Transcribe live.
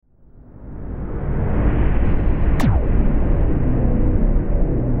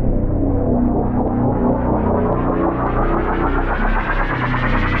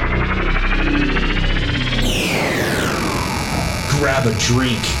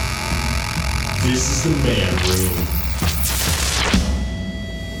drink. This is the Man Room.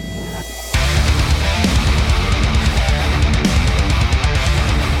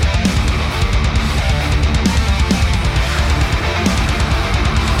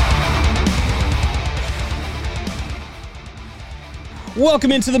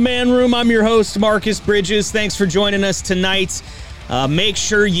 Welcome into the Man Room. I'm your host, Marcus Bridges. Thanks for joining us tonight. Make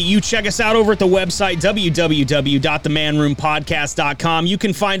sure you check us out over at the website, www.themanroompodcast.com. You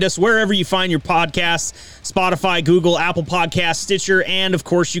can find us wherever you find your podcasts, Spotify, Google, Apple Podcasts, Stitcher, and, of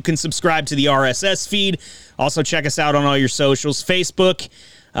course, you can subscribe to the RSS feed. Also, check us out on all your socials. Facebook,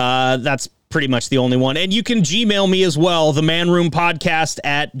 that's pretty much the only one. And you can Gmail me as well,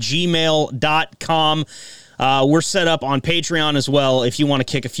 themanroompodcast@gmail.com. We're set up on Patreon as well. If you want to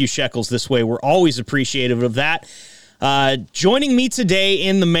kick a few shekels this way, we're always appreciative of that. Joining me today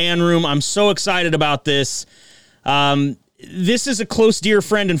in the Man Room, I'm so excited about this. This is a close, dear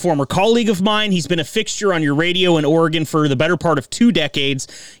friend and former colleague of mine. He's been a fixture on your radio in Oregon for the better part of 2 decades.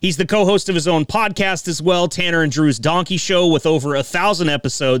 He's the co-host of his own podcast as well, Tanner and Drew's Donkey Show, with over 1,000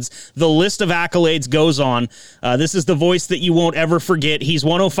 episodes. The list of accolades goes on. This is the voice that you won't ever forget. He's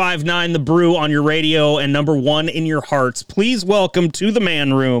 105.9 The Brew on your radio and number 1 in your hearts. Please welcome to the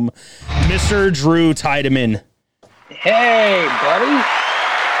Man Room, Mr. Drew Tydeman. Hey, buddy.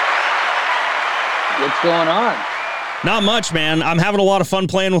 What's going on? Not much, man. I'm having a lot of fun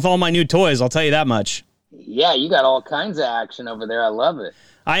playing with all my new toys, I'll tell you that much. Yeah, you got all kinds of action over there. I love it.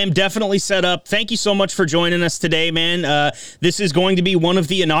 I am definitely set up. Thank you so much for joining us today, man. This is going to be one of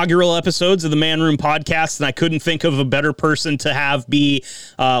the inaugural episodes of the Man Room podcast, and I couldn't think of a better person to have be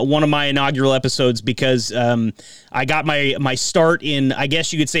one of my inaugural episodes because I got my start in, I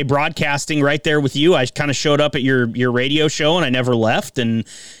guess you could say, broadcasting right there with you. I kind of showed up at your radio show, and I never left, and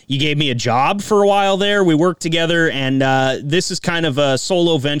you gave me a job for a while there. We worked together, and this is kind of a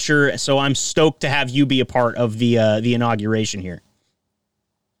solo venture, so I'm stoked to have you be a part of the inauguration here.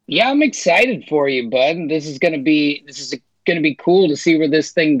 Yeah, I'm excited for you, bud. This is gonna be cool to see where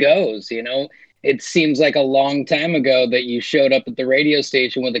this thing goes. You know, it seems like a long time ago that you showed up at the radio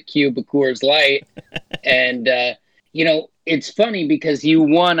station with a cube of Coors Light, and you know, it's funny because you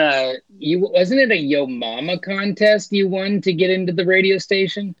won wasn't it a Yo Mama contest you won to get into the radio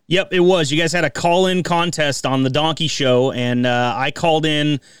station? Yep, it was. You guys had a call-in contest on the Donkey Show, and I called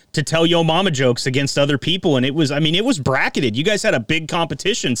in to tell Yo Mama jokes against other people, and it was bracketed. You guys had a big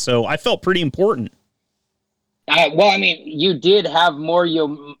competition, so I felt pretty important. Well, I mean, you did have more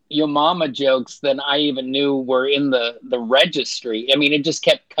Yo Mama jokes than I even knew were in the registry. I mean, it just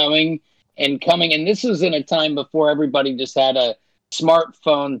kept coming and coming, and this was in a time before everybody just had a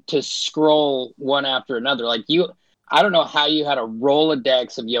smartphone to scroll one after another. Like I don't know how you had a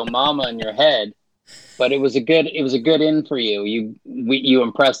Rolodex of Yo Mama in your head, but it was a good in for you. You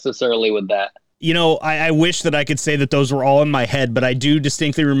impressed us early with that. You know, I wish that I could say that those were all in my head, but I do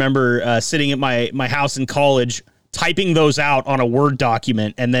distinctly remember sitting at my house in college, typing those out on a Word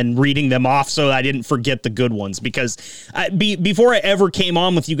document and then reading them off so I didn't forget the good ones. Because before I ever came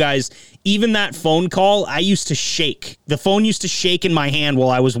on with you guys, even that phone call, I used to shake. The phone used to shake in my hand while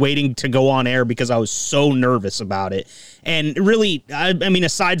I was waiting to go on air because I was so nervous about it. And really, I mean,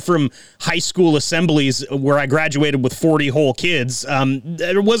 aside from high school assemblies where I graduated with 40 whole kids,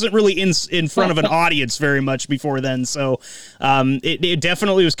 it wasn't really in front of an audience very much before then. So it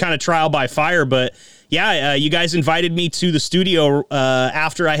definitely was kind of trial by fire. But yeah, you guys invited me to the studio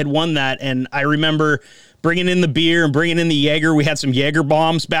after I had won that. And I remember bringing in the beer and bringing in the Jaeger. We had some Jaeger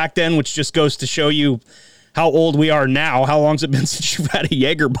bombs back then, which just goes to show you how old we are now. How long's it been since you've had a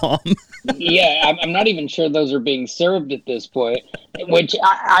Jaeger bomb? Yeah, I'm not even sure those are being served at this point, which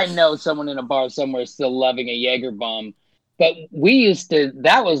I know someone in a bar somewhere is still loving a Jaeger bomb. But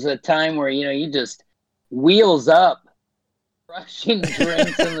that was a time where, you know, you just wheels up, crushing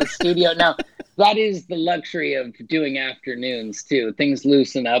drinks in the studio. Now, that is the luxury of doing afternoons, too. Things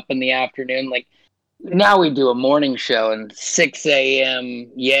loosen up in the afternoon. Like, now we do a morning show and 6 a.m.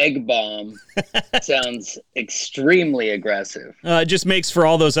 Yeg bomb sounds extremely aggressive. It just makes for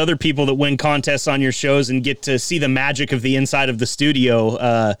all those other people that win contests on your shows and get to see the magic of the inside of the studio.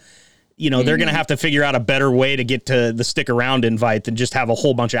 They're going to have to figure out a better way to get to the stick around invite than just have a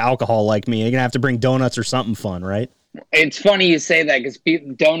whole bunch of alcohol like me. You're going to have to bring donuts or something fun, right? It's funny you say that because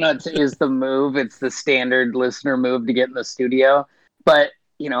donuts is the move. It's the standard listener move to get in the studio. But,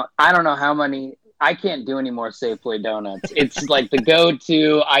 you know, I don't know how many... I can't do any more Safeway donuts. It's like the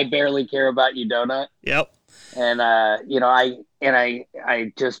go-to, I barely care about you donut. Yep. And,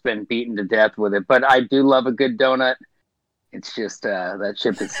 I just been beaten to death with it. But I do love a good donut. It's just that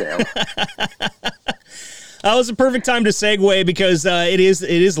ship has sailed. That was a perfect time to segue because it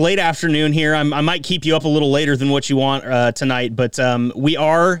is late afternoon here. I might keep you up a little later than what you want tonight, but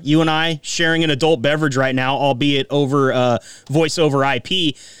you and I, sharing an adult beverage right now, albeit over voice over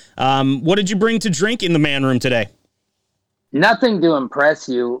IP. What did you bring to drink in the man room today? Nothing to impress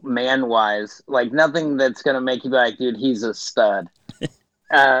you, man-wise. Like, nothing that's going to make you be like, dude, he's a stud.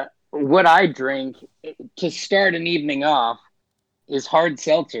 What I drink to start an evening off is hard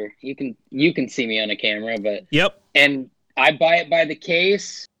seltzer. You can see me on a camera, but yep. And I buy it by the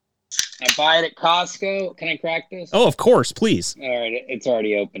case. I buy it at Costco. Can I crack this? Oh, of course, please. All right, it's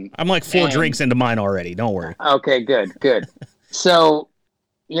already open. I'm like 4 drinks into mine already. Don't worry. Okay, good. So,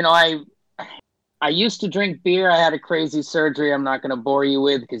 I used to drink beer. I had a crazy surgery I'm not going to bore you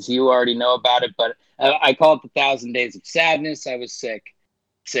with because you already know about it, but I call it the 1,000 Days of Sadness. I was sick,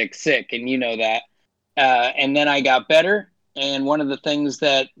 and you know that. And then I got better. And one of the things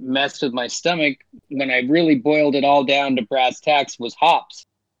that messed with my stomach when I really boiled it all down to brass tacks was hops,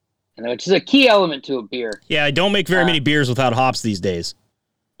 which is a key element to a beer. Yeah, I don't make very many beers without hops these days.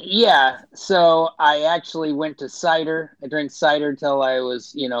 Yeah, so I actually went to cider. I drank cider till I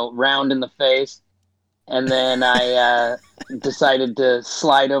was, round in the face. And then I decided to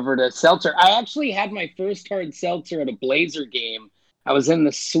slide over to seltzer. I actually had my first hard seltzer at a Blazer game. I was in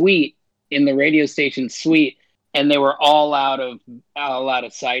the suite, in the radio station suite, and they were all out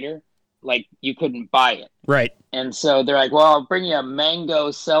of cider. Like, you couldn't buy it. Right. And so they're like, well, I'll bring you a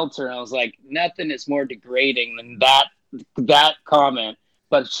mango seltzer. And I was like, nothing is more degrading than that comment.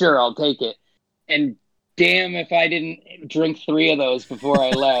 But sure, I'll take it. And damn if I didn't drink 3 of those before I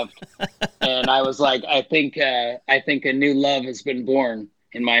left. And I was like, I think a new love has been born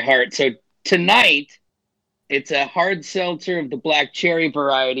in my heart. So tonight, it's a hard seltzer of the black cherry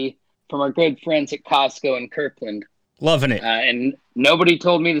variety from our good friends at Costco in Kirkland. Loving it. And nobody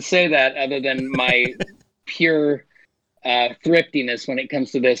told me to say that other than my pure thriftiness when it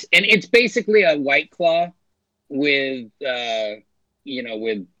comes to this. And it's basically a White Claw with a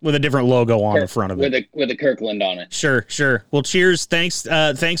different logo on the front of it. With a Kirkland on it. Sure. Well, cheers. Thanks for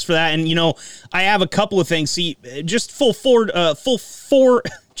that. And, I have a couple of things. See, just full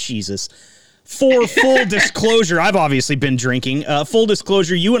disclosure, I've obviously been drinking. Full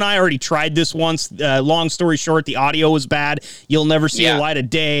disclosure, you and I already tried this once. Long story short, the audio was bad. You'll never see a light of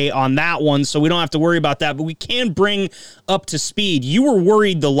day on that one, so we don't have to worry about that. But we can bring up to speed. You were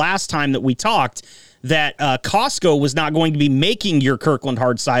worried the last time that we talked that Costco was not going to be making your Kirkland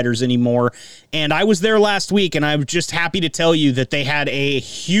hard ciders anymore. And I was there last week, and I'm just happy to tell you that they had a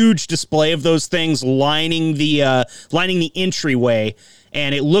huge display of those things lining the entryway.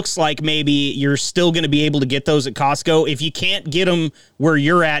 And it looks like maybe you're still going to be able to get those at Costco. If you can't get them where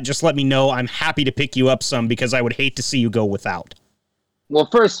you're at, just let me know. I'm happy to pick you up some because I would hate to see you go without. Well,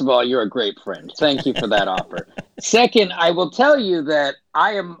 first of all, you're a great friend. Thank you for that offer. Second, I will tell you that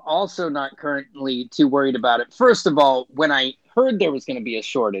I am also not currently too worried about it. First of all, when I heard there was going to be a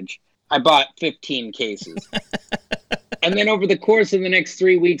shortage, I bought 15 cases. And then over the course of the next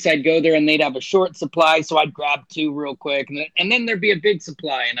 3 weeks, I'd go there and they'd have a short supply, so I'd grab 2 real quick. And then there'd be a big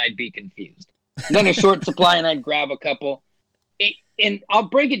supply and I'd be confused. And then a short supply and I'd grab a couple. And I'll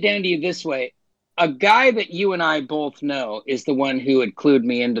break it down to you this way. A guy that you and I both know is the one who had clued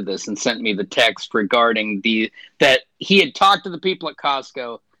me into this and sent me the text regarding that he had talked to the people at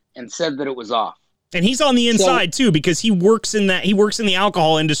Costco and said that it was off. And he's on the inside too, because he works in the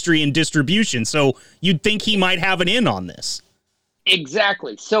alcohol industry and distribution. So you'd think he might have an in on this.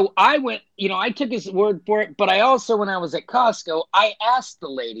 Exactly. So I went, I took his word for it, but I also, when I was at Costco, I asked the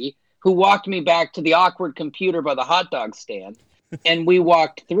lady who walked me back to the awkward computer by the hot dog stand, and we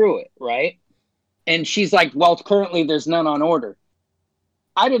walked through it, right? And she's like, well, currently there's none on order.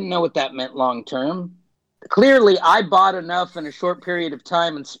 I didn't know what that meant long term. Clearly, I bought enough in a short period of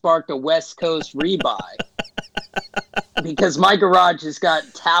time and sparked a West Coast rebuy because my garage has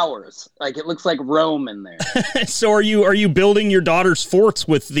got towers. Like, it looks like Rome in there. So are you building your daughter's forts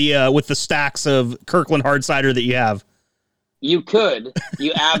with the stacks of Kirkland hard cider that you have? You could.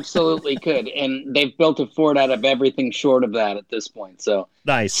 You absolutely could. And they've built a fort out of everything short of that at this point. So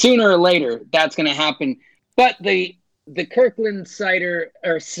nice. Sooner or later, that's going to happen. But the Kirkland cider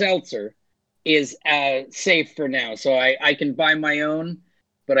or seltzer is safe for now. So I can buy my own,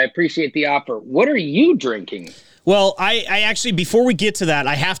 but I appreciate the offer. What are you drinking? Well, I actually, before we get to that,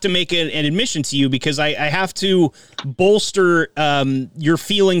 I have to make an admission to you because I have to bolster your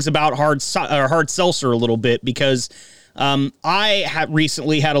feelings about hard seltzer a little bit because I have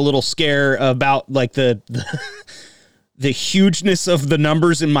recently had a little scare about like the the hugeness of the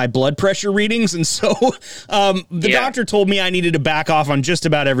numbers in my blood pressure readings. And so the doctor told me I needed to back off on just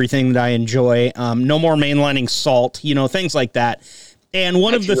about everything that I enjoy. No more mainlining salt, things like that. And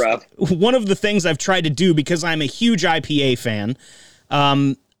one of the things I've tried to do, because I'm a huge IPA fan,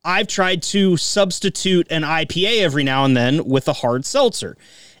 I've tried to substitute an IPA every now and then with a hard seltzer.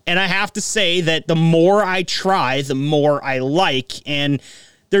 And I have to say that the more I try, the more I like. And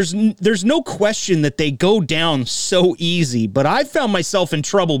there's no question that they go down so easy. But I found myself in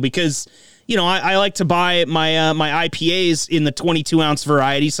trouble because, I like to buy my IPAs in the 22-ounce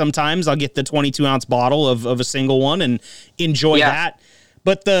variety. Sometimes I'll get the 22-ounce bottle of a single one and enjoy that.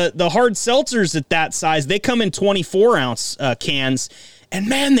 But the hard seltzers at that size, they come in 24-ounce cans. And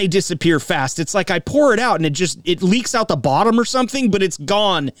man, they disappear fast. It's like I pour it out and it leaks out the bottom or something, but it's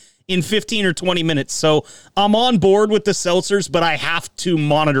gone in 15 or 20 minutes. So I'm on board with the seltzers, but I have to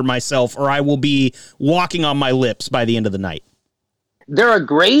monitor myself or I will be walking on my lips by the end of the night. They're a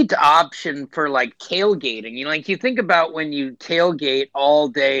great option for like tailgating. Like you think about when you tailgate all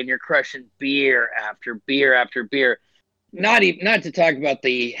day and you're crushing beer after beer after beer. Not to talk about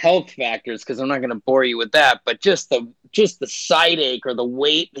the health factors, because I'm not going to bore you with that, but just the side ache or the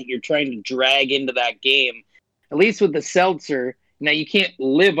weight that you're trying to drag into that game. At least with the seltzer, now you can't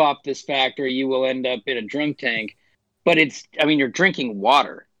live off this factor. You will end up in a drunk tank, but you're drinking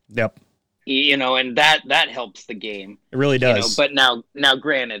water. Yep. And that helps the game. It really does. But now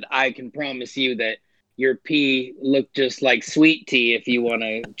granted, I can promise you that your pee looked just like sweet tea if you want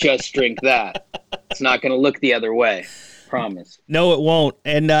to just drink that. It's not going to look the other way. Promise. No, it won't.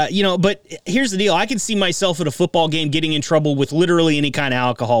 And, but here's the deal. I can see myself at a football game getting in trouble with literally any kind of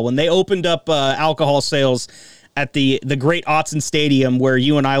alcohol. When they opened up alcohol sales at the great Autzen Stadium, where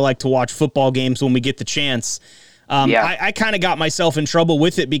you and I like to watch football games when we get the chance, I kind of got myself in trouble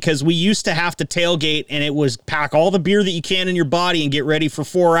with it because we used to have to tailgate and it was pack all the beer that you can in your body and get ready for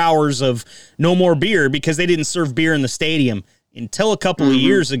 4 hours of no more beer because they didn't serve beer in the stadium until a couple of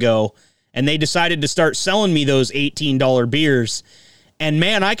years ago. And they decided to start selling me those $18 beers. And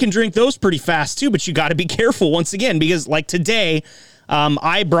man, I can drink those pretty fast too, but you got to be careful once again, because like today,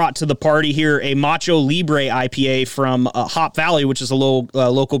 I brought to the party here a Macho Libre IPA from Hop Valley, which is a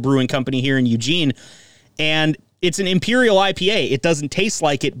local brewing company here in Eugene. And it's an Imperial IPA. It doesn't taste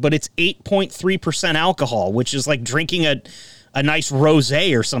like it, but it's 8.3% alcohol, which is like drinking a nice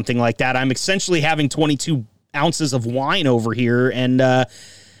rosé or something like that. I'm essentially having 22 ounces of wine over here, and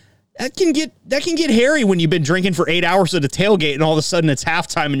that can get hairy when you've been drinking for 8 hours at a tailgate and all of a sudden it's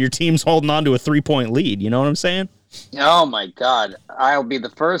halftime and your team's holding on to a 3-point lead. You know what I'm saying? Oh my God. I'll be the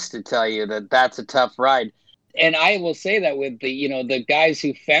first to tell you that that's a tough ride. And I will say that with the guys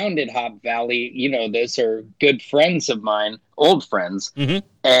who founded Hop Valley, this are good friends of mine, old friends. Mm-hmm.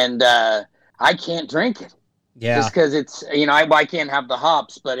 And I can't drink it. Yeah. Just because it's, I can't have the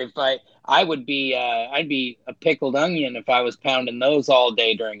hops, but if I would be, I'd be a pickled onion if I was pounding those all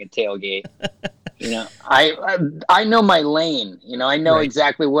day during a tailgate. I know my lane. I know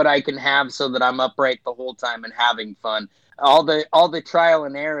exactly what I can have so that I'm upright the whole time and having fun. All the trial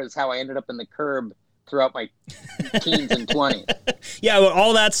and error is how I ended up in the curb throughout my teens and 20s. Yeah, well,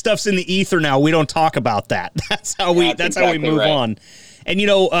 all that stuff's in the ether now. We don't talk about that. That's how we move on. And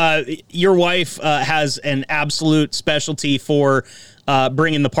your wife has an absolute specialty for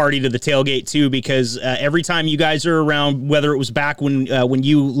bringing the party to the tailgate too, because every time you guys are around, whether it was back when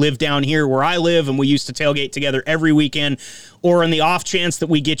you lived down here where I live and we used to tailgate together every weekend, or in the off chance that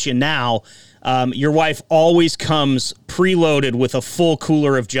we get you now, your wife always comes preloaded with a full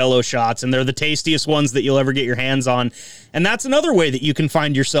cooler of Jell-O shots, and they're the tastiest ones that you'll ever get your hands on. And that's another way that you can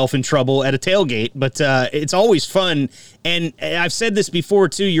find yourself in trouble at a tailgate, but it's always fun. And I've said this before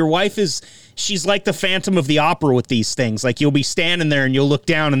too, your wife she's like the Phantom of the Opera with these things. Like, you'll be standing there and you'll look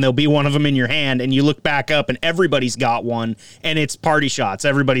down and there'll be one of them in your hand, and you look back up and everybody's got one, and it's party shots.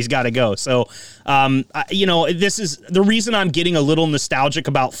 Everybody's got to go. So, this is the reason I'm getting a little nostalgic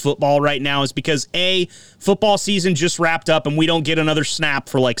about football right now, is because football season just wrapped up and we don't get another snap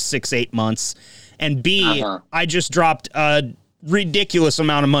for like 6-8 months. And B, I just dropped a ridiculous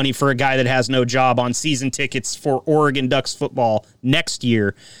amount of money for a guy that has no job on season tickets for Oregon Ducks football next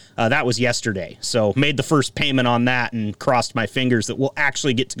year. That was yesterday. So made the first payment on that and crossed my fingers that we'll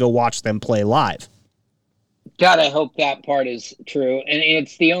actually get to go watch them play live. God, I hope that part is true. And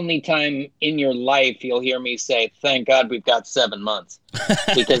it's the only time in your life you'll hear me say, thank God we've got 7 months,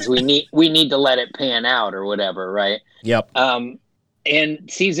 because we need to let it pan out or whatever. Right. Yep. And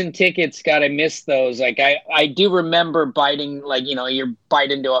season tickets, God, I miss those. Like I do remember biting, you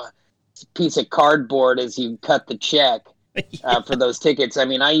bite into a piece of cardboard as you cut the check for those tickets. I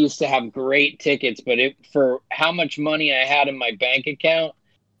mean, I used to have great tickets, but for how much money I had in my bank account,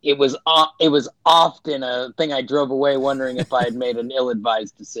 it was often a thing I drove away wondering if I had made an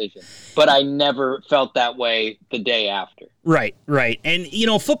ill-advised decision. But I never felt that way the day after. Right. And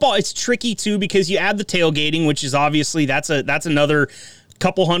football, it's tricky too because you add the tailgating, which is obviously that's another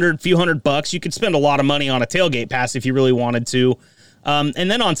few hundred bucks. You could spend a lot of money on a tailgate pass if you really wanted to. And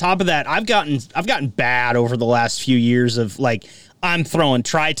then on top of that, I've gotten bad over the last few years of like, I'm throwing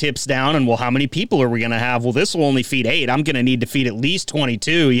tri-tips down and, well, how many people are we going to have? Well, this will only feed 8. I'm going to need to feed at least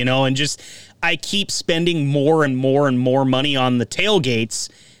 22, and just I keep spending more and more and more money on the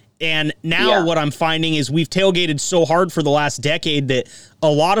tailgates. And now what I'm finding is we've tailgated so hard for the last decade that a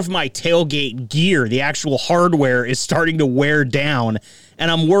lot of my tailgate gear, the actual hardware, is starting to wear down.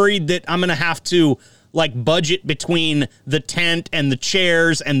 And I'm worried that I'm going to have to budget between the tent and the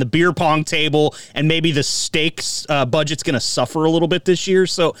chairs and the beer pong table, and maybe the steaks budget's going to suffer a little bit this year.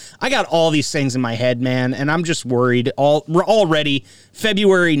 So I got all these things in my head, man, and I'm just worried. We're already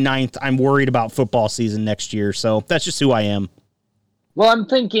February 9th. I'm worried about football season next year. So that's just who I am. Well, I'm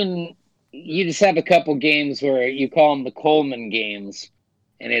thinking you just have a couple games where you call them the Coleman games,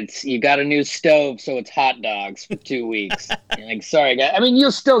 and you got a new stove, so it's hot dogs for 2 weeks. You're like, sorry, guys. I mean,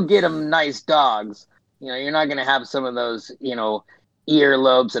 you'll still get them nice dogs. You're not going to have some of those,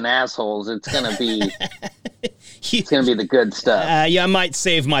 earlobes and assholes. It's going to be the good stuff. I might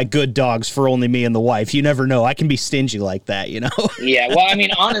save my good dogs for only me and the wife. You never know. I can be stingy like that, Yeah. Well, I mean,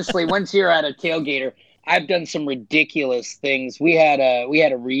 honestly, once you're at a tailgater, I've done some ridiculous things. We had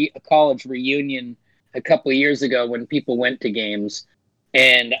a college reunion a couple of years ago when people went to games,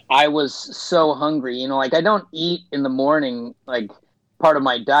 and I was so hungry. I don't eat in the morning, part of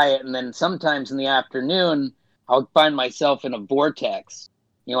my diet, and then sometimes in the afternoon I'll find myself in a vortex.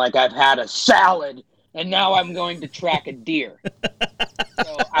 I've had a salad and now I'm going to track a deer.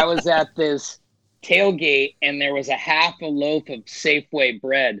 So I was at this tailgate and there was a half a loaf of Safeway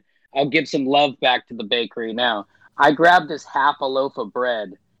bread. I'll give some love back to the bakery now. I grabbed this half a loaf of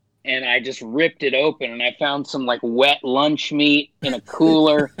bread and I just ripped it open and I found some wet lunch meat in a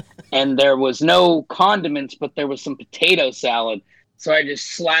cooler and there was no condiments, but there was some potato salad. So I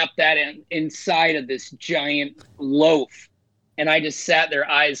just slapped that inside of this giant loaf, and I just sat there,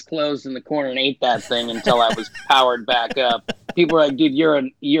 eyes closed in the corner, and ate that thing until I was powered back up. People were like, "Dude,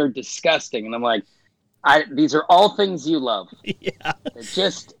 you're disgusting," and I'm like, "These are all things you love." Yeah, they're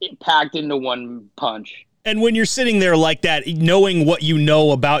just packed into one punch. And when you're sitting there like that, knowing what you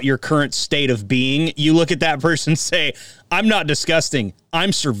know about your current state of being, you look at that person and say, I'm not disgusting.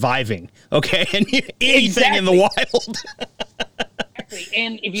 I'm surviving. Okay? And anything in the wild. Exactly.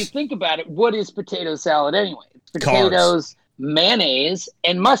 And if you think about it, what is potato salad anyway? It's potatoes, mayonnaise,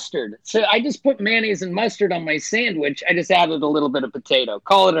 and mustard. So I just put mayonnaise and mustard on my sandwich. I just added a little bit of potato.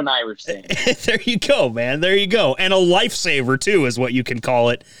 Call it an Irish sandwich. There you go, man. There you go. And a lifesaver, too, is what you can call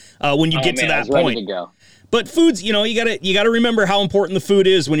it when you get to that point. Ready to go. But foods, you gotta remember how important the food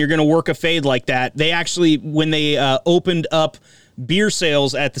is when you're going to work a fade like that. They actually, when they opened up beer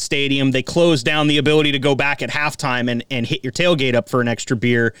sales at the stadium, they closed down the ability to go back at halftime and hit your tailgate up for an extra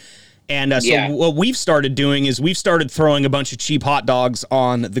beer. And so what we've started doing is we've started throwing a bunch of cheap hot dogs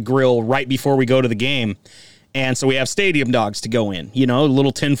on the grill right before we go to the game. And so we have stadium dogs to go in, a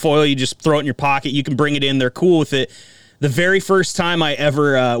little tin foil. You just throw it in your pocket. You can bring it in. They're cool with it. The very first time I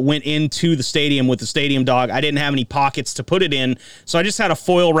ever went into the stadium with the stadium dog, I didn't have any pockets to put it in, so I just had a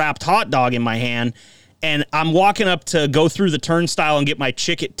foil-wrapped hot dog in my hand, and I'm walking up to go through the turnstile and get my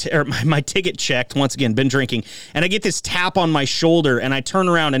my ticket checked. Once again, been drinking, and I get this tap on my shoulder, and I turn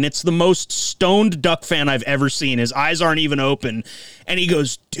around, and it's the most stoned Duck fan I've ever seen. His eyes aren't even open, and he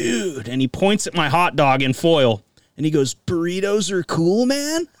goes, dude, and he points at my hot dog in foil, and he goes, burritos are cool,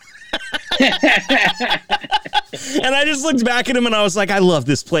 man? And I just looked back at him and I was like, I love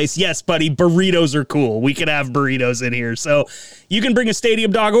this place. Yes, buddy, burritos are cool. We could have burritos in here. So you can bring a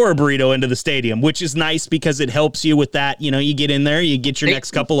stadium dog or a burrito into the stadium, which is nice because it helps you with that. You get in there, you get your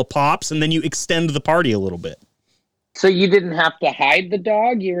next couple of pops, and then you extend the party a little bit. So you didn't have to hide the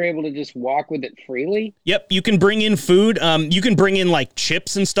dog? You were able to just walk with it freely? Yep, you can bring in food. You can bring in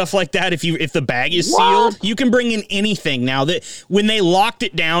chips and stuff like that if the bag is sealed. You can bring in anything now. That when they locked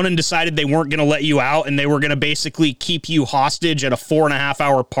it down and decided they weren't going to let you out and they were going to basically keep you hostage at a 4.5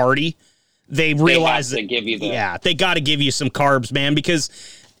 hour party, they realized they got to give you some carbs, man, because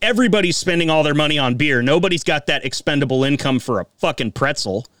everybody's spending all their money on beer. Nobody's got that expendable income for a fucking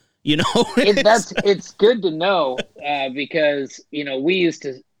pretzel. It's good to know because we used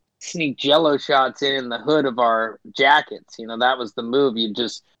to sneak Jello shots in the hood of our jackets. That was the move. You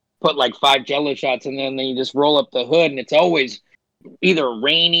just put like 5 Jello shots in there, and then you just roll up the hood, and it's always either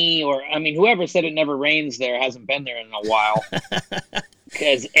rainy or, I mean, whoever said it never rains there hasn't been there in a while.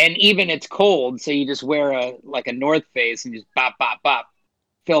 And even it's cold, so you just wear a North Face and just bop, bop, bop,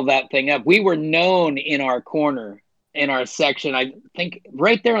 fill that thing up. We were known in our corner, in our section, I think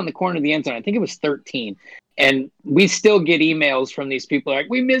right there on the corner of the end zone, I think it was 13. And we still get emails from these people like,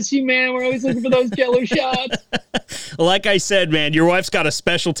 we miss you, man. We're always looking for those Jello shots. Like I said, man, your wife's got a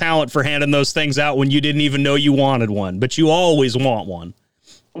special talent for handing those things out when you didn't even know you wanted one, but you always want one.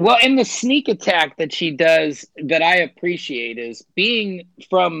 Well, and the sneak attack that she does that I appreciate is, being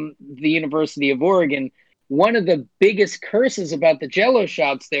from the University of Oregon, one of the biggest curses about the Jello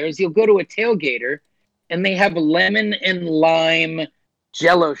shots there is you'll go to a tailgater and they have lemon and lime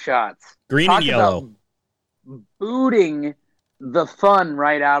Jello shots. Green Talk and yellow. About booting the fun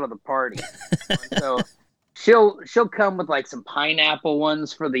right out of the party. So she'll come with like some pineapple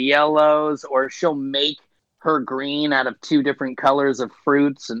ones for the yellows, or she'll make her green out of 2 different colors of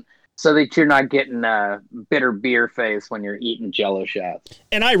fruits, and so that you're not getting a bitter beer face when you're eating Jello shots.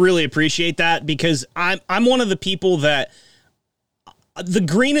 And I really appreciate that, because I'm one of the people that the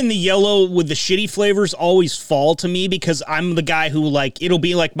green and the yellow with the shitty flavors always fall to me, because I'm the guy who, like, it'll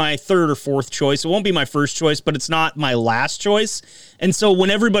be like my 3rd or 4th choice. It won't be my first choice, but it's not my last choice. And so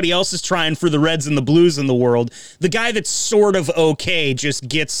when everybody else is trying for the reds and the blues in the world, the guy that's sort of okay just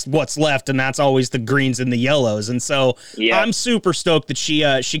gets what's left, and that's always the greens and the yellows. And so I'm super stoked that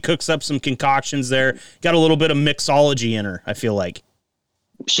she cooks up some concoctions there. Got a little bit of mixology in her, I feel like.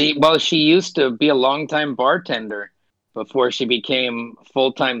 She used to be a longtime bartender before she became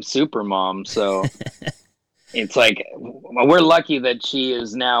full-time super mom. So it's like, we're lucky that she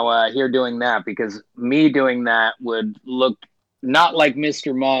is now here doing that, because me doing that would look not like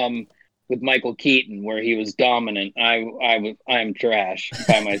Mr. Mom with Michael Keaton, where he was dominant. I'm trash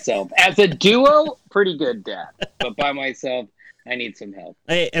by myself. As a duo, pretty good dad, but by myself, I need some help.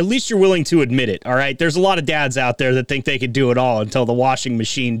 Hey, at least you're willing to admit it, all right? There's a lot of dads out there that think they could do it all until the washing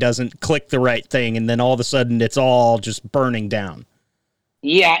machine doesn't click the right thing, and then all of a sudden it's all just burning down.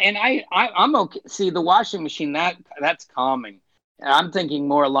 Yeah, and I'm okay. See, the washing machine, that's calming. And I'm thinking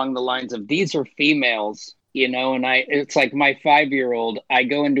more along the lines of, these are females, you know, and it's like my 5-year-old, I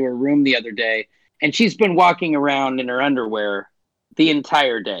go into her room the other day, and she's been walking around in her underwear the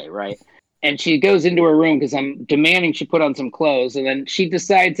entire day, right? And she goes into her room because I'm demanding she put on some clothes. And then she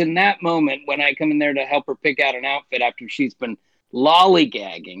decides in that moment, when I come in there to help her pick out an outfit after she's been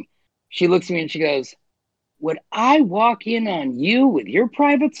lollygagging, she looks at me and she goes, would I walk in on you with your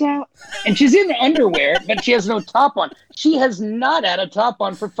privates out? And she's in underwear, but she has no top on. She has not had a top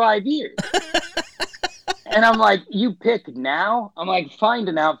on for 5 years. And I'm like, you pick now? I'm like, find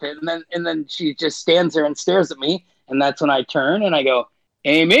an outfit. And then she just stands there and stares at me. And that's when I turn and I go,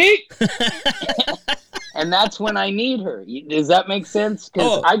 Amy. And that's when I need her. Does that make sense?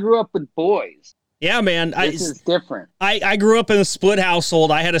 Because I grew up with boys. Yeah, man. This is different. I grew up in a split household.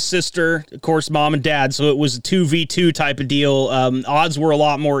 I had a sister, of course, mom and dad, so it was a 2v2 type of deal. Odds were a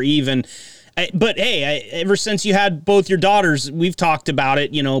lot more even. But hey, ever since you had both your daughters, we've talked about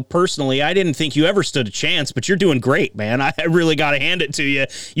it, you know, personally. I didn't think you ever stood a chance, but you're doing great, man. I really got to hand it to you.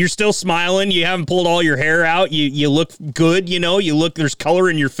 You're still smiling. You haven't pulled all your hair out. You look good, you know. There's color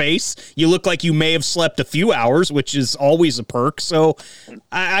in your face. You look like you may have slept a few hours, which is always a perk. So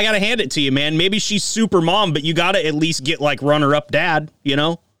I got to hand it to you, man. Maybe she's super mom, but you got to at least get like runner-up dad, you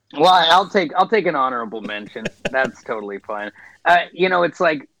know? Well, I'll take an honorable mention. That's totally fine. You know, it's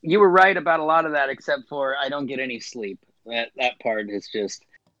like, you were right about a lot of that, except for I don't get any sleep. That part is just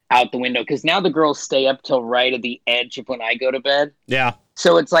out the window, because now the girls stay up till right at the edge of when I go to bed. Yeah.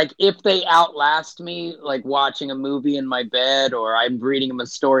 So it's like, if they outlast me, like watching a movie in my bed, or I'm reading them a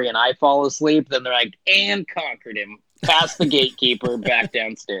story and I fall asleep, then they're like, and conquered him, past the gatekeeper, back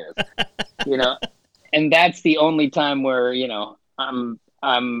downstairs. You know, and that's the only time where, you know, I'm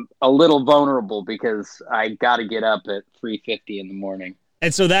a little vulnerable, because I got to get up at 3:50 in the morning.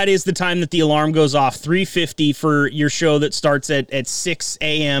 And so that is the time that the alarm goes off, 3:50 for your show that starts at 6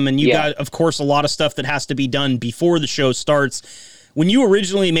 a.m. And you got, of course, a lot of stuff that has to be done before the show starts. When you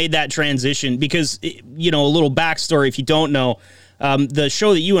originally made that transition, because, you know, a little backstory, if you don't know, the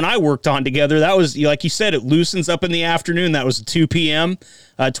show that you and I worked on together, that was, like you said, it loosens up in the afternoon. That was 2 p.m.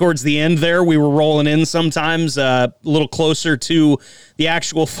 Towards the end there, we were rolling in sometimes a little closer to the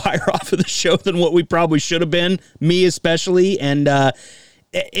actual fire off of the show than what we probably should have been, me especially. And,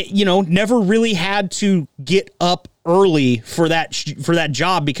 you know, never really had to get up early for that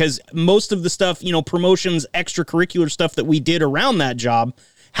job, because most of the stuff, you know, promotions, extracurricular stuff that we did around that job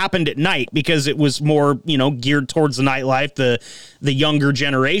happened at night because it was more, geared towards the nightlife, the younger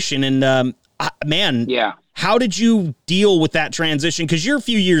generation. And man, yeah. How did you deal with that transition? Because you're a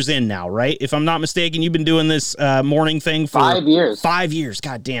few years in now, right? If I'm not mistaken, you've been doing this morning thing for 5 years. 5 years.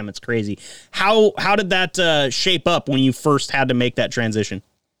 God damn, it's crazy. How did that shape up when you first had to make that transition?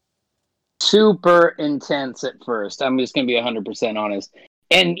 Super intense at first. I'm just going to be 100% honest.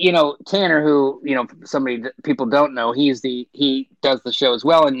 And, Tanner, who, people don't know, he does the show as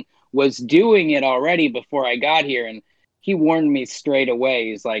well and was doing it already before I got here. And he warned me straight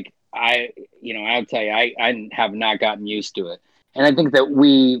away. He's like, I'll tell you, I have not gotten used to it. And I think that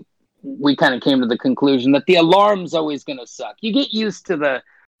we kind of came to the conclusion that the alarm's always going to suck. You get used to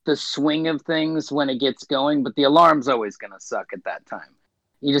the swing of things when it gets going, but the alarm's always going to suck at that time.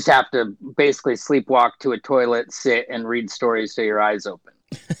 You just have to basically sleepwalk to a toilet, sit, and read stories till your eyes open.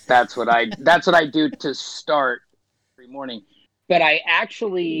 That's what I do to start every morning. But I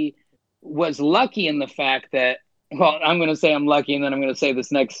actually was lucky in the fact that, well, I'm going to say I'm lucky, and then I'm going to say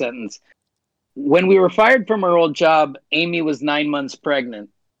this next sentence. When we were fired from our old job, Amy was 9 months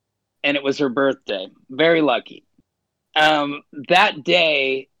pregnant, and it was her birthday. Very lucky. That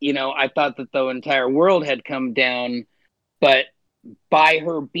day, I thought that the entire world had come down, but by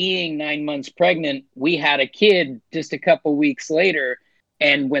her being 9 months pregnant, we had a kid just a couple weeks later.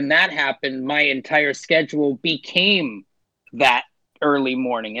 And when that happened, my entire schedule became that early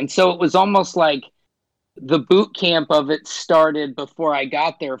morning. And so it was almost like the boot camp of it started before I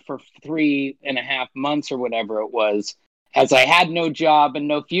got there for 3.5 months or whatever it was. As I had no job and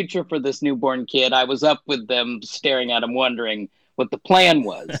no future for this newborn kid, I was up with them staring at him, wondering what the plan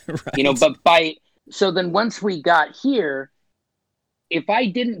was. Right. So then once we got here, if I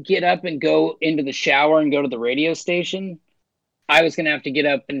didn't get up and go into the shower and go to the radio station, I was going to have to get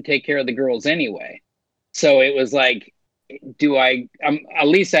up and take care of the girls anyway. So it was like, at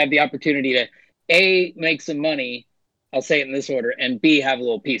least I have the opportunity to A, make some money, I'll say it in this order, and B, have a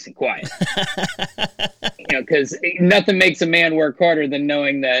little peace and quiet. Because nothing makes a man work harder than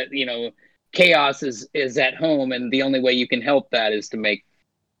knowing that, chaos is at home, and the only way you can help that is to make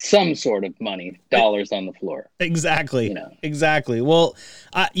some sort of money, dollars on the floor. Exactly. Exactly. Well,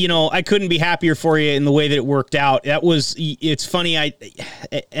 I couldn't be happier for you in the way that it worked out. It's funny.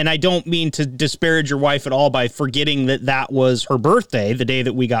 I don't mean to disparage your wife at all by forgetting that was her birthday, the day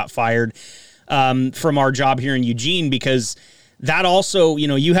that we got fired from our job here in Eugene, because that also,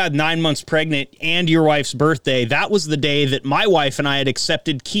 you had 9 months pregnant and your wife's birthday. That was the day that my wife and I had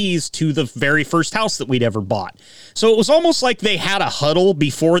accepted keys to the very first house that we'd ever bought. So it was almost like they had a huddle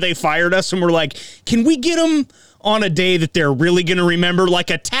before they fired us and were like, can we get them on a day that they're really going to remember,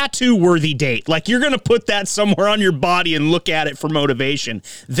 like a tattoo-worthy date? Like, you're going to put that somewhere on your body and look at it for motivation.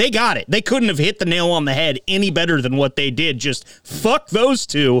 They got it. They couldn't have hit the nail on the head any better than what they did. Just fuck those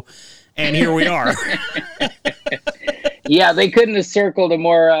two, and here we are. Yeah, they couldn't have circled a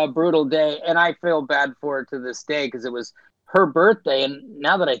more brutal day, and I feel bad for her to this day because it was her birthday, and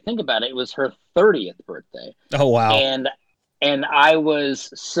now that I think about it, it was her 30th birthday. Oh, wow. And I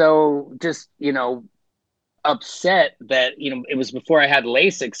was so just, upset that, it was before I had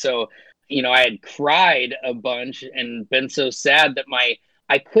LASIK, so, I had cried a bunch and been so sad that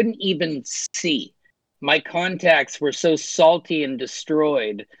I couldn't even see. My contacts were so salty and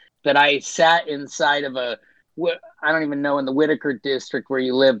destroyed that I sat inside of I don't even know, in the Whitaker district where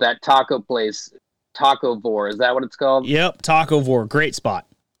you live, that taco place, Taco Vor. Is that what it's called? Yep, Taco Vor. Great spot.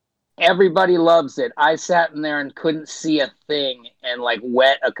 Everybody loves it. I sat in there and couldn't see a thing and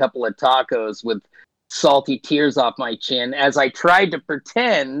wet a couple of tacos with salty tears off my chin as I tried to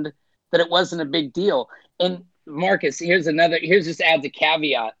pretend that it wasn't a big deal. And Marcus, here's just adds a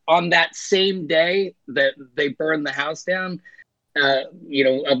caveat. On that same day that they burned the house down,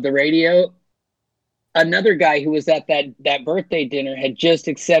 of the radio, another guy who was at that birthday dinner had just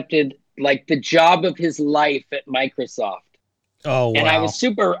accepted the job of his life at Microsoft. Oh, wow. And I was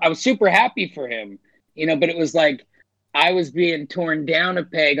super happy for him, but it was like I was being torn down a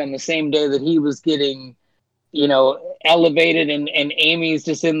peg on the same day that he was getting, elevated, and Amy's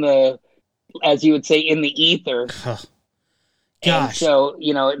just in the, as you would say, in the ether. Gosh. And so,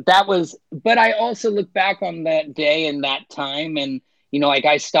 that was, but I also look back on that day and that time, and,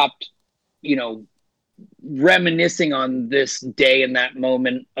 I stopped, reminiscing on this day and that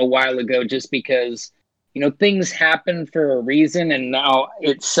moment a while ago, just because, things happen for a reason, and now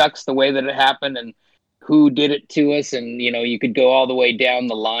it sucks the way that it happened and who did it to us. And, you could go all the way down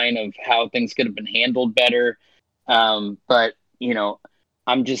the line of how things could have been handled better. But,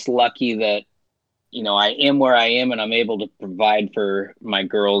 I'm just lucky that, I am where I am and I'm able to provide for my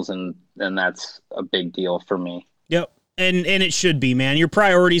girls, and that's a big deal for me. Yep. And it should be, man. Your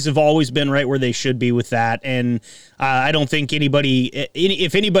priorities have always been right where they should be with that. And I don't think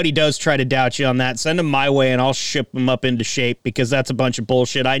if anybody does try to doubt you on that, send them my way and I'll ship them up into shape, because that's a bunch of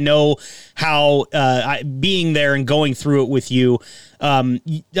bullshit. I know how being there and going through it with you,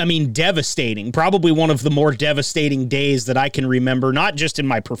 devastating. Probably one of the more devastating days that I can remember, not just in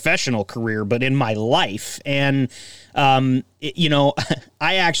my professional career, but in my life. And I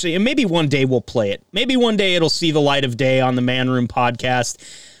actually, and maybe one day we'll play it. Maybe one day it'll see the light of day on the Man Room podcast.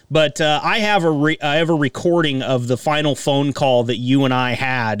 But I have a recording of the final phone call that you and I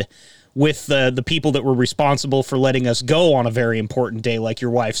had with the people that were responsible for letting us go on a very important day, like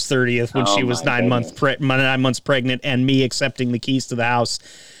your wife's 30th when she was 9 months pregnant, and me accepting the keys to the house.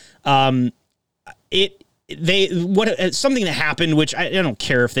 Something that happened, which I don't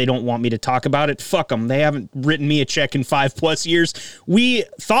care if they don't want me to talk about it. Fuck them. They haven't written me a check in 5+ years. We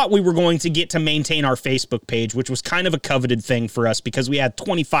thought we were going to get to maintain our Facebook page, which was kind of a coveted thing for us because we had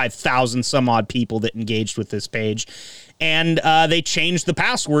 25,000 some odd people that engaged with this page. And they changed the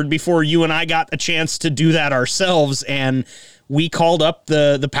password before you and I got a chance to do that ourselves. And we called up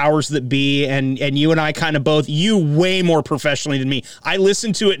the powers that be, and you and I kind of both, you way more professionally than me. I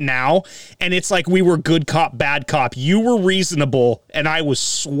listen to it now, and it's like we were good cop, bad cop. You were reasonable, and I was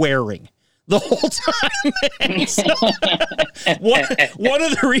swearing the whole time. So, one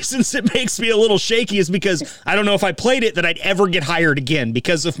of the reasons it makes me a little shaky is because I don't know if I played it that I'd ever get hired again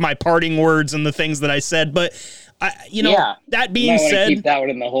because of my parting words and the things that I said, but that being said, keep that one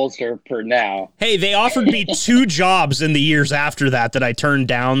in the holster for now. Hey, they offered me 2 jobs in the years after that I turned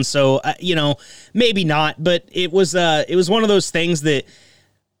down. So, maybe not, but it was one of those things that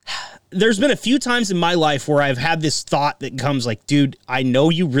there's been a few times in my life where I've had this thought that comes like, dude, I know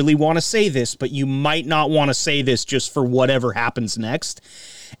you really want to say this, but you might not want to say this just for whatever happens next.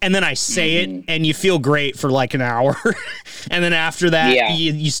 And then I say it and you feel great for like an hour. And then after that,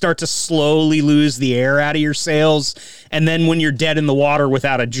 you start to slowly lose the air out of your sails. And then when you're dead in the water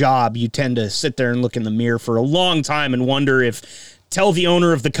without a job, you tend to sit there and look in the mirror for a long time and wonder if tell the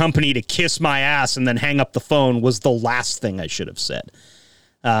owner of the company to kiss my ass and then hang up the phone was the last thing I should have said.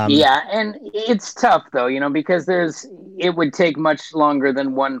 And it's tough though, because it would take much longer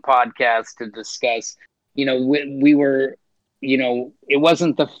than one podcast to discuss, we were, it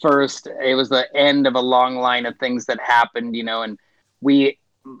wasn't the first, it was the end of a long line of things that happened, and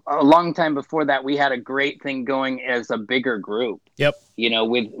a long time before that, we had a great thing going as a bigger group. Yep.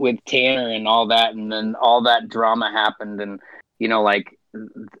 With Tanner and all that, and then all that drama happened. And,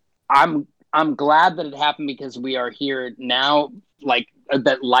 I'm glad that it happened because we are here now,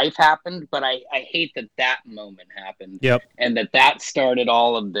 that life happened, but I hate that moment happened. Yep. And that started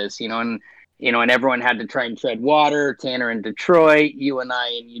all of this, and everyone had to try and tread water. Tanner in Detroit, you and I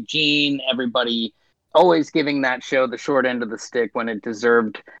in Eugene, everybody always giving that show the short end of the stick when it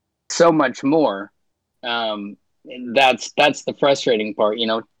deserved so much more. That's the frustrating part.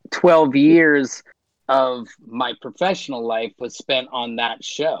 12 years of my professional life was spent on that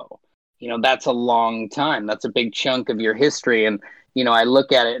show. That's a long time. That's a big chunk of your history. And, I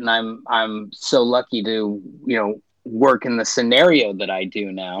look at it and I'm so lucky to, work in the scenario that I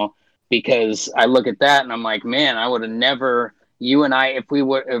do now, because I look at that and I'm like, man, I would have never, you and I, if we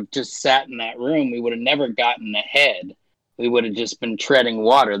would have just sat in that room, we would have never gotten ahead. We would have just been treading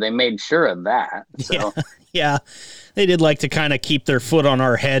water. They made sure of that. So. Yeah. They did like to kind of keep their foot on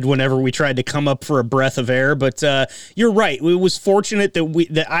our head whenever we tried to come up for a breath of air. But you're right. It was fortunate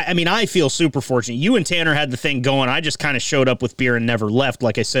that I feel super fortunate. You and Tanner had the thing going. I just kind of showed up with beer and never left,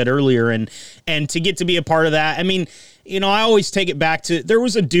 like I said earlier. And to get to be a part of that, I always take it back to, there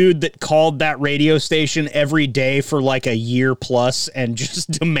was a dude that called that radio station every day for like a year plus and just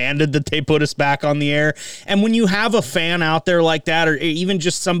demanded that they put us back on the air. And when you have a fan out there like that, or even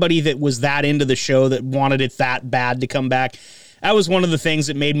just somebody that was that into the show that wanted it that bad to come back, that was one of the things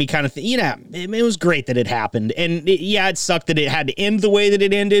that made me kind of think, it was great that it happened. And it sucked that it had to end the way that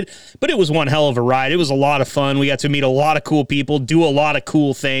it ended, but it was one hell of a ride. It was a lot of fun. We got to meet a lot of cool people, do a lot of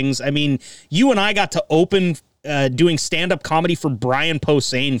cool things. You and I got to open doing stand-up comedy for Brian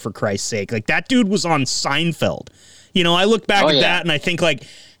Posehn, for Christ's sake. Like, that dude was on Seinfeld. I look back at that and I think, like,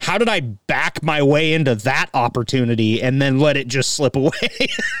 how did I back my way into that opportunity and then let it just slip away?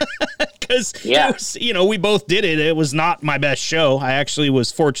 Because, we both did it. It was not my best show. I actually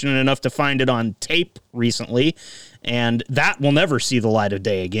was fortunate enough to find it on tape recently, and that will never see the light of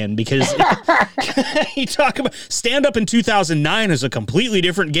day again, because you talk about stand-up in 2009 is a completely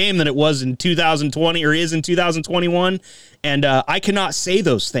different game than it was in 2020 or is in 2021, and I cannot say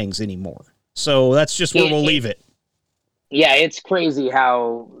those things anymore. So that's just where we'll leave it. Yeah, it's crazy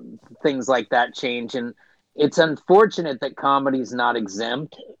how things like that change. And, it's unfortunate that comedy's not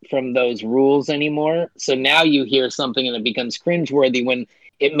exempt from those rules anymore. So now you hear something and it becomes cringeworthy when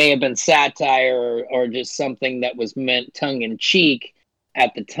it may have been satire or just something that was meant tongue in cheek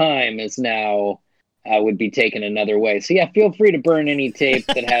at the time is now would be taken another way. So yeah, feel free to burn any tape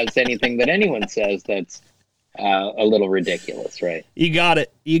that has anything that anyone says that's a little ridiculous, right? You got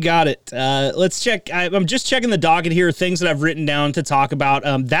it. Let's check. I'm just checking the docket here, things that I've written down to talk about.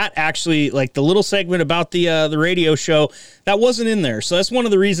 That actually, like the little segment about the radio show, that wasn't in there. So that's one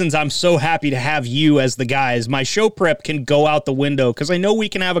of the reasons I'm so happy to have you as the guys. My show prep can go out the window because I know we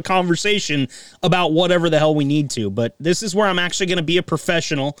can have a conversation about whatever the hell we need to. But this is where I'm actually going to be a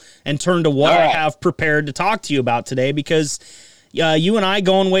professional and turn to what I have prepared to talk to you about today, because you and I,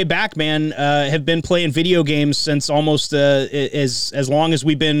 going way back, man, have been playing video games since almost as long as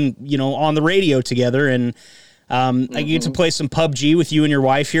we've been, on the radio together. And I get to play some PUBG with you and your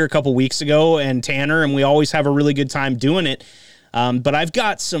wife here a couple weeks ago, and Tanner, and we always have a really good time doing it. But I've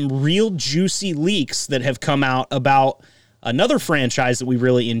got some real juicy leaks that have come out about another franchise that we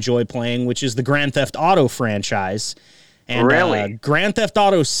really enjoy playing, which is the Grand Theft Auto franchise. And really? Grand Theft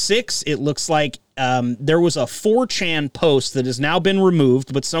Auto 6, it looks like there was a 4chan post that has now been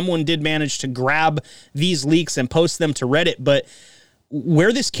removed, but someone did manage to grab these leaks and post them to Reddit. But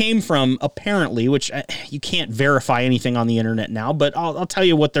where this came from, apparently, which you can't verify anything on the internet now, but I'll tell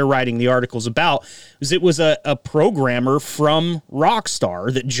you what they're writing the articles about, is it was a programmer from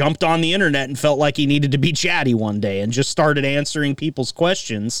Rockstar that jumped on the internet and felt like he needed to be chatty one day and just started answering people's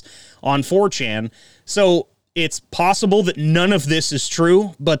questions on 4chan. So it's possible that none of this is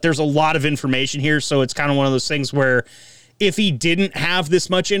true, but there's a lot of information here, so it's kind of one of those things where if he didn't have this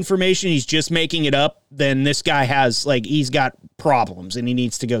much information, he's just making it up, then this guy he's got problems and he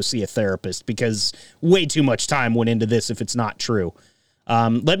needs to go see a therapist, because way too much time went into this if it's not true.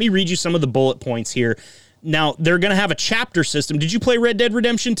 Let me read you some of the bullet points here. Now, they're going to have a chapter system. Did you play Red Dead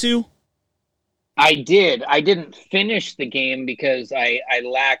Redemption 2? I did. I didn't finish the game because I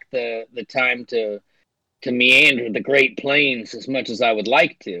lack the time to meander the Great Plains as much as I would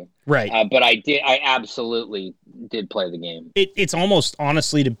like to. Right. But I absolutely did play the game. It's almost,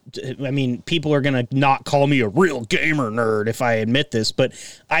 honestly, people are going to not call me a real gamer nerd if I admit this, but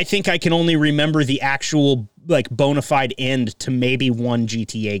I think I can only remember the actual, bona fide end to maybe one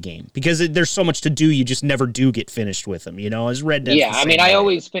GTA game, because there's so much to do, you just never do get finished with them, as Red Dead. Yeah, I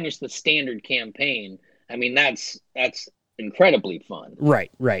always finish the standard campaign. That's incredibly fun. Right.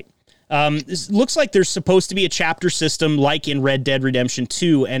 This looks like there's supposed to be a chapter system like in Red Dead Redemption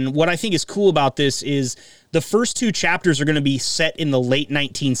 2, and what I think is cool about this is the first two chapters are going to be set in the late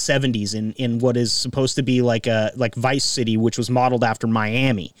 1970s in what is supposed to be like Vice City, which was modeled after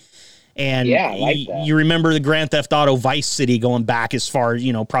Miami. And yeah, I like that. You remember the Grand Theft Auto Vice City going back as far,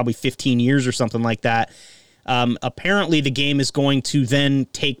 probably 15 years or something like that. Apparently the game is going to then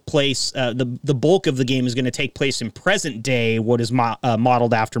take place, the bulk of the game is going to take place in present day, what is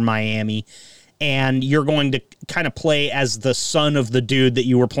modeled after Miami, and you're going to kind of play as the son of the dude that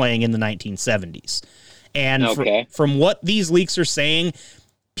you were playing in the 1970s. And from what these leaks are saying,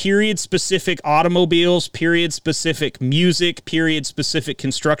 period-specific automobiles, period-specific music, period-specific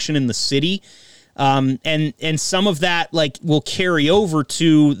construction in the city, and some of that will carry over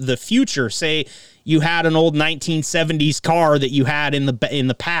to the future. Say you had an old 1970s car that you had in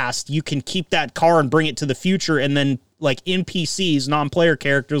the past, you can keep that car and bring it to the future, and then NPCs, non-player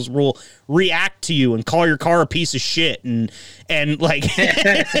characters, will react to you and call your car a piece of shit, and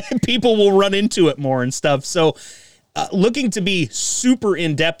people will run into it more and stuff. So looking to be super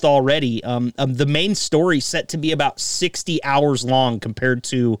in-depth already. The main story set to be about 60 hours long compared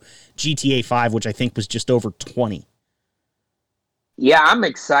to GTA 5, which I think was just over 20. Yeah, I'm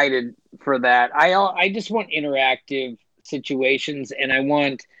excited for that. I just want interactive situations, and I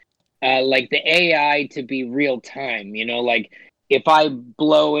want the AI to be real time. If I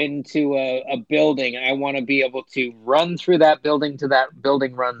blow into a building, I want to be able to run through that building till that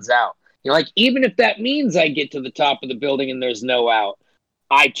building runs out. Even if that means I get to the top of the building and there's no out,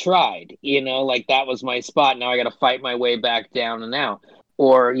 I tried, that was my spot. Now I got to fight my way back down and out.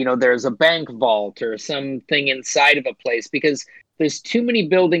 Or, there's a bank vault or something inside of a place, because there's too many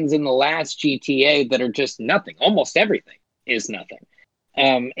buildings in the last GTA that are just nothing. Almost everything is nothing.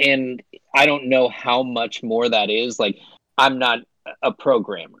 And I don't know how much more that is. I'm not a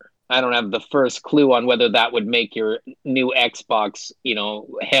programmer. I don't have the first clue on whether that would make your new Xbox,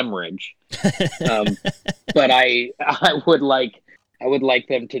 hemorrhage. But I would like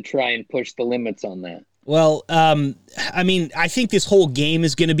them to try and push the limits on that. Well, I mean, I think this whole game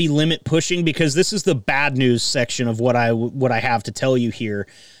is going to be limit pushing because this is the bad news section of what I have to tell you here.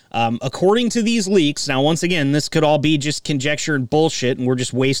 According to these leaks, now, once again, this could all be just conjecture and bullshit, and we're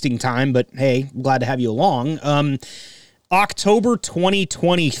just wasting time, but hey, glad to have you along. October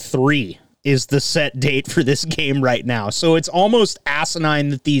 2023 is the set date for this game right now. So it's almost asinine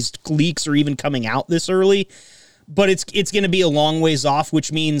that these leaks are even coming out this early, but it's going to be a long ways off,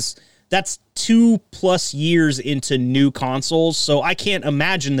 which means that's 2+ years into new consoles. So I can't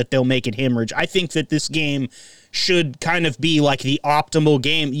imagine that they'll make it hemorrhage. I think that this game should kind of be like the optimal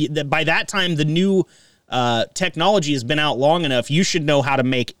game. By that time, the new technology has been out long enough. You should know how to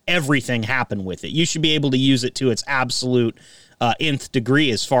make everything happen with it. You should be able to use it to its absolute nth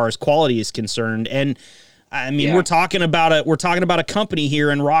degree as far as quality is concerned. And I mean, we're talking about a company here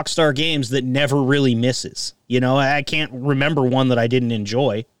in Rockstar Games that never really misses. You know, I can't remember one that I didn't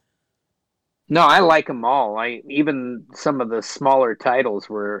enjoy. No, I like them all. Even some of the smaller titles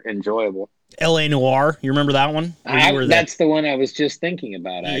were enjoyable. L.A. Noire, you remember that one? That's the one I was just thinking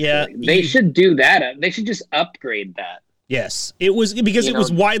about, actually. Yeah, they should do that. They should just upgrade that. Yes, it was because it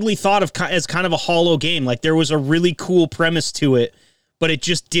was widely thought of as kind of a hollow game. Like, there was a really cool premise to it, but it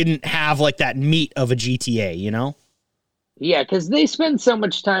just didn't have like that meat of a GTA, you know? Yeah, because they spend so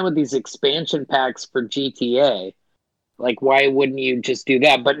much time with these expansion packs for GTA. Like, why wouldn't you just do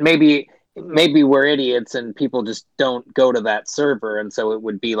that? But maybe we're idiots and people just don't go to that server, and so it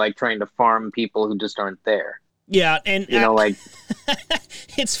would be like trying to farm people who just aren't there. Yeah, and like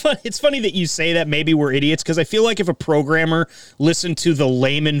it's funny that you say that maybe we're idiots, because I feel like if a programmer listened to the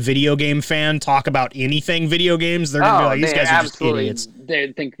layman video game fan talk about anything video games, they're gonna be like, these guys are just idiots.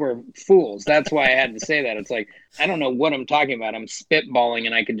 They think we're fools. That's why I had to say that. It's like, I don't know what I'm talking about. I'm spitballing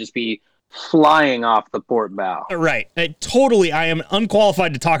and I could just be flying off the port bow. Right. I am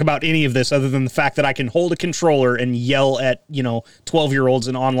unqualified to talk about any of this other than the fact that I can hold a controller and yell at, 12-year-olds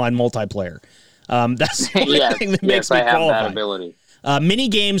in online multiplayer. That's the only thing that makes me I have qualified. that ability. Mini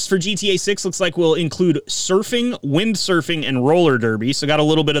games for GTA 6 looks like will include surfing, windsurfing, and roller derby. So got a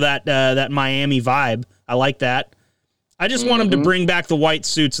little bit of that Miami vibe. I like that. I just want them to bring back the white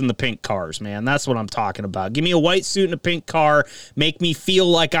suits and the pink cars, man. That's what I'm talking about. Give me a white suit and a pink car. Make me feel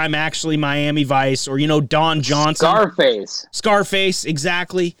like I'm actually Miami Vice or, Don Johnson. Scarface,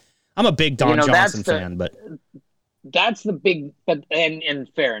 exactly. I'm a big Don Johnson fan, but that's the big, and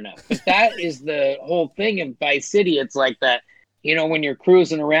fair enough. But that is the whole thing in Vice City. It's like that, when you're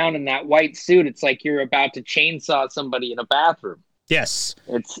cruising around in that white suit, it's like you're about to chainsaw somebody in a bathroom. Yes.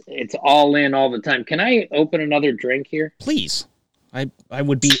 It's all in all the time. Can I open another drink here? Please. I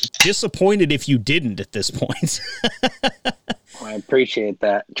would be disappointed if you didn't at this point. I appreciate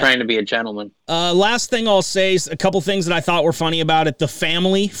that. Trying to be a gentleman. Last thing I'll say is a couple things that I thought were funny about it. The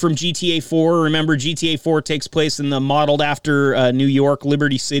family from GTA 4. Remember, GTA 4 takes place in modeled after New York,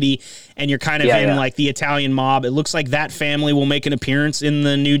 Liberty City, and you're kind of in like the Italian mob. It looks like that family will make an appearance in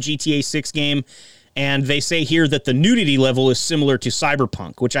the new GTA 6 game. And they say here that the nudity level is similar to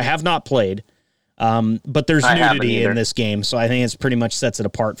Cyberpunk, which I have not played. But there's nudity in this game, so I think it's pretty much sets it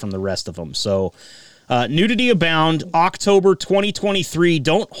apart from the rest of them. So nudity abound, October 2023.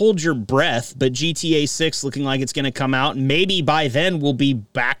 Don't hold your breath, but GTA 6 looking like it's going to come out. Maybe by then we'll be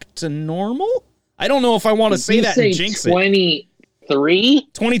back to normal? I don't know if I want to say that and jinx it. 2023?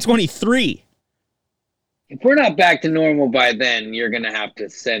 2023. If we're not back to normal by then, you're going to have to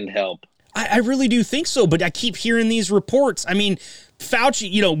send help. I really do think so, but I keep hearing these reports. I mean,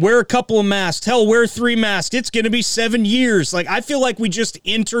 Fauci, wear a couple of masks. Hell, wear 3 masks. It's going to be 7 years. Like, I feel like we just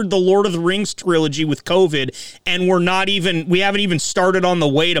entered the Lord of the Rings trilogy with COVID, and we haven't even started on the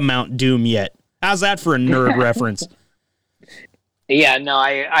way to Mount Doom yet. How's that for a nerd reference? Yeah, no,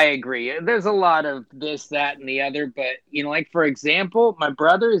 I agree. There's a lot of this, that, and the other, but, like, for example, my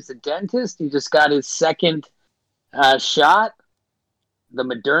brother is a dentist. He just got his second shot. The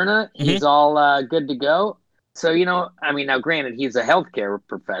Moderna, he's all good to go. So, now granted, he's a healthcare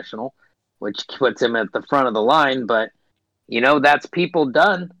professional, which puts him at the front of the line, but, that's people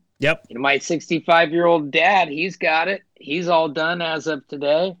done. Yep. My 65-year-old dad, he's got it. He's all done as of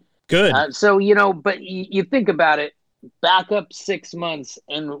today. Good. But you think about it, back up 6 months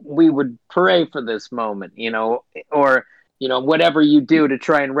and we would pray for this moment, or, whatever you do to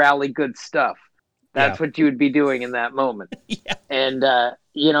try and rally good stuff. That's what you would be doing in that moment. Yeah. And,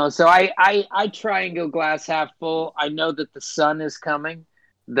 so I try and go glass half full. I know that the sun is coming,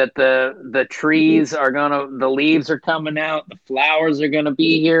 that the trees the leaves are coming out, the flowers are going to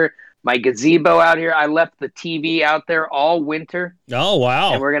be here. My gazebo out here, I left the TV out there all winter. Oh,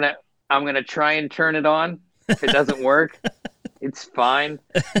 wow. And I'm going to try and turn it on if it doesn't work. It's fine.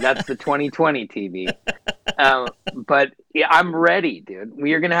 That's the 2020 TV. But yeah, I'm ready, dude.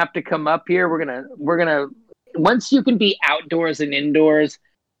 We are gonna have to come up here. We're gonna. Once you can be outdoors and indoors,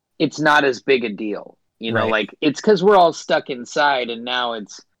 it's not as big a deal. You know, Right. like it's because we're all stuck inside, and now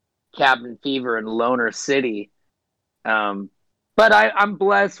it's cabin fever in Loner City. But I'm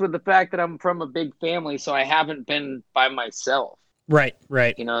blessed with the fact that I'm from a big family, so I haven't been by myself. Right.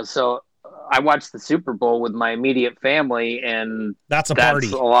 You know, so I watched the Super Bowl with my immediate family, and That's a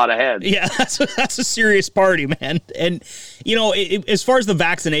party. a lot of heads. Yeah, that's a serious party, man. And, you know, as far as the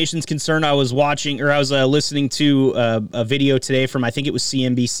vaccination's concerned, I was listening to a video today from, I think it was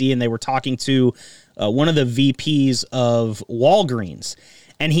CNBC, and they were talking to one of the VPs of Walgreens.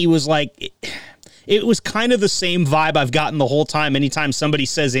 And he was like, it was kind of the same vibe I've gotten the whole time. Anytime somebody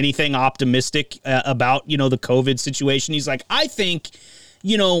says anything optimistic about, you know, the COVID situation, he's like, I think,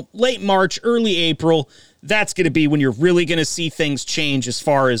 you know, late March, early April, that's going to be when you're really going to see things change as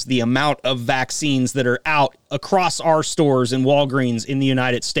far as the amount of vaccines that are out across our stores and Walgreens in the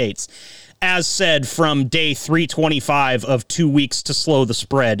United States. As said, from day 325 of 2 weeks to slow the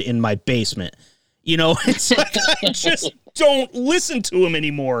spread in my basement. You know, it's like, I just don't listen to him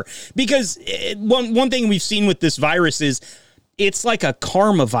anymore, because one thing we've seen with this virus is it's like a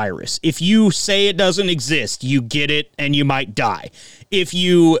karma virus. If you say it doesn't exist, you get it and you might die. If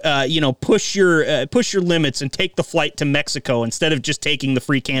you, push your limits and take the flight to Mexico instead of just taking the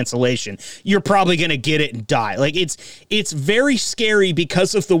free cancellation, you're probably going to get it and die. Like it's very scary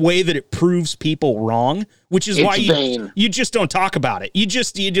because of the way that it proves people wrong, which is why you just don't talk about it. You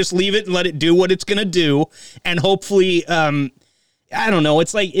just leave it and let it do what it's going to do. And hopefully, I don't know.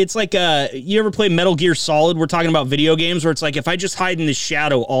 It's like you ever play Metal Gear Solid? We're talking about video games where it's like, if I just hide in the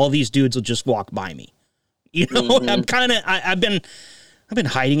shadow, all these dudes will just walk by me. You know, I've been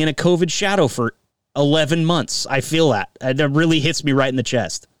hiding in a COVID shadow for 11 months. I feel that really hits me right in the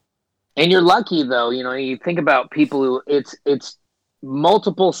chest. And you're lucky though. You know, you think about people who it's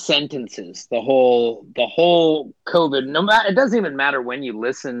multiple sentences. The whole COVID. No matter, it doesn't even matter when you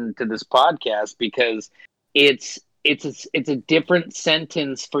listen to this podcast, because it's a different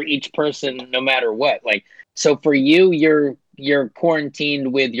sentence for each person, no matter what. Like, so for you, you're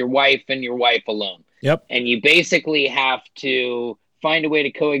quarantined with your wife and your wife alone. Yep. And you basically have to find a way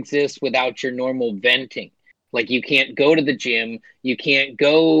to coexist without your normal venting. Like, you can't go to the gym, you can't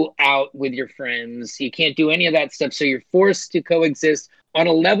go out with your friends, you can't do any of that stuff. So you're forced to coexist on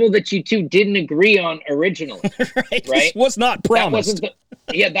a level that you two didn't agree on originally. Right? This was not promised.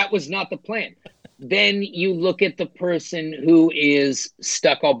 That was not the plan. Then you look at the person who is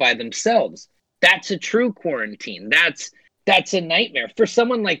stuck all by themselves. That's a true quarantine. That's a nightmare. For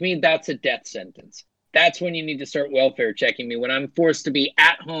someone like me, that's a death sentence. That's when you need to start welfare checking me, when I'm forced to be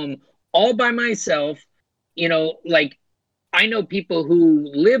at home all by myself. You know, like, I know people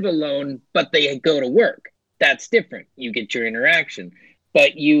who live alone, but they go to work. That's different. You get your interaction.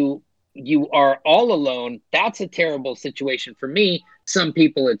 But you are all alone. That's a terrible situation for me. Some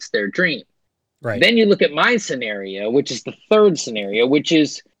people, it's their dream. Right. Then you look at my scenario, which is the third scenario, which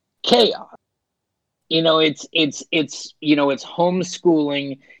is chaos. You know, it's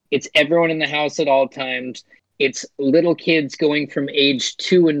homeschooling. It's everyone in the house at all times. It's little kids going from age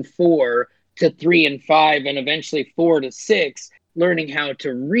 2 and 4 to 3 and 5, and eventually 4 to 6, learning how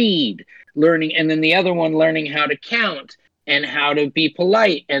to read, and then the other one learning how to count and how to be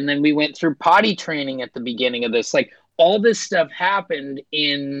polite. And then we went through potty training at the beginning of this. Like, all this stuff happened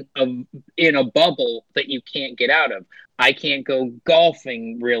in a bubble that you can't get out of. I can't go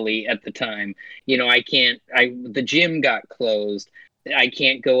golfing really at the time. You know, the gym got closed. I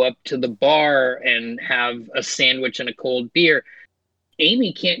can't go up to the bar and have a sandwich and a cold beer.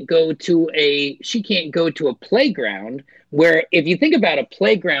 Amy can't go to a playground, where, if you think about, a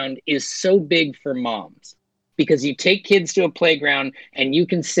playground is so big for moms, because you take kids to a playground and you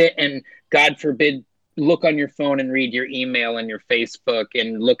can sit and, God forbid, look on your phone and read your email and your Facebook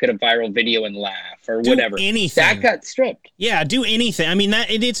and look at a viral video and laugh or whatever. Anything. That got stripped. Yeah, do anything. I mean,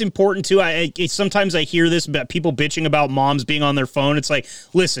 it's important too. Sometimes I hear this about people bitching about moms being on their phone. It's like,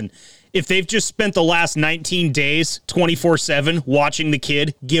 listen, if they've just spent the last 19 days 24/7 watching the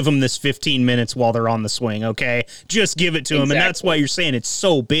kid, give them this 15 minutes while they're on the swing, okay? Just give it to them. And that's why you're saying it's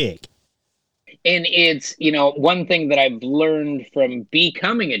so big. And it's, you know, one thing that I've learned from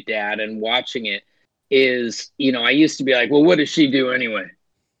becoming a dad and watching it is, you know, I used to be like, well, what does she do anyway?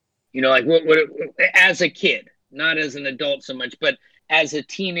 You know, like, what as a kid, not as an adult so much, but as a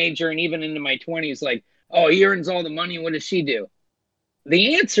teenager and even into my 20s, like, oh, he earns all the money, what does she do?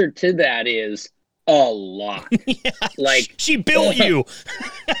 The answer to that is a lot. Yeah, like, she built you.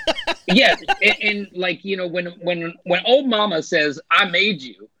 Yeah, and like, when old mama says, "I made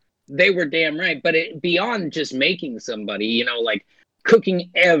you," they were damn right. But beyond just making somebody, like cooking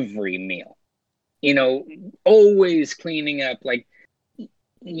every meal, always cleaning up, like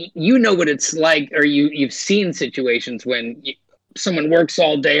you know what it's like, or you've seen situations when someone works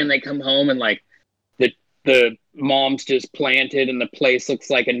all day and they come home and like the mom's just planted and the place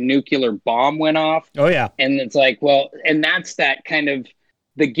looks like a nuclear bomb went off. Oh yeah. And it's like, well, and that's that kind of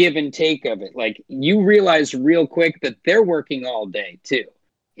the give and take of it. Like, you realize real quick that they're working all day too.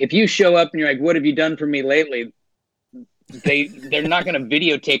 If you show up and you're like, "What have you done for me lately?" They're not going to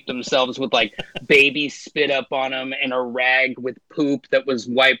videotape themselves with like baby spit up on them and a rag with poop that was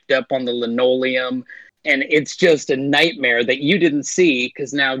wiped up on the linoleum. And it's just a nightmare that you didn't see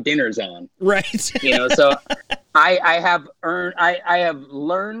because now dinner's on. Right. So I have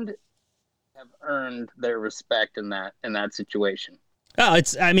earned their respect in that situation. Oh,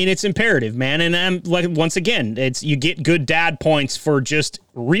 it's imperative, man. And like, once again, you get good dad points for just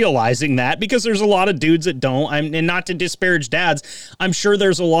realizing that, because there's a lot of dudes that don't. And not to disparage dads, I'm sure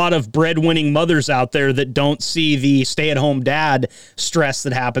there's a lot of breadwinning mothers out there that don't see the stay-at-home dad stress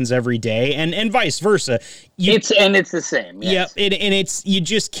that happens every day, and vice versa. It's the same. Yes. Yeah, and you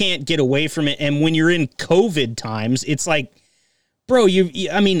just can't get away from it. And when you're in COVID times, it's like, bro,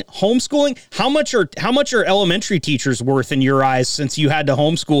 homeschooling, how much are elementary teachers worth in your eyes, since you had to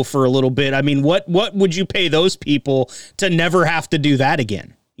homeschool for a little bit? I mean, what would you pay those people to never have to do that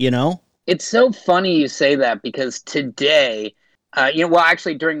again? It's so funny you say that, because today,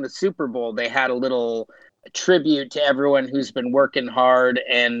 actually during the Super Bowl, they had a little tribute to everyone who's been working hard,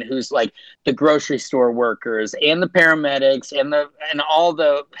 and who's like the grocery store workers and the paramedics and all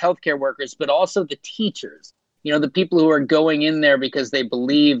the healthcare workers, but also the teachers. The people who are going in there because they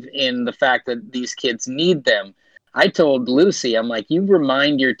believe in the fact that these kids need them. I told Lucy, I'm like, you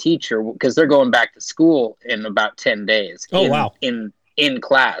remind your teacher, because they're going back to school in about 10 days. Oh, wow. In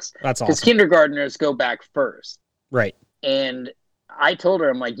class. That's awesome. Because kindergartners go back first. Right. And I told her,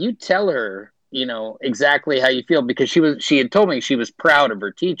 I'm like, you tell her, exactly how you feel, because she had told me she was proud of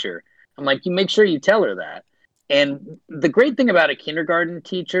her teacher. I'm like, you make sure you tell her that. And the great thing about a kindergarten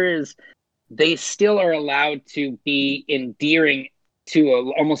teacher is they still are allowed to be endearing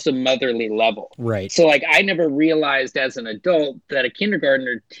to almost a motherly level. Right. So like, I never realized as an adult that a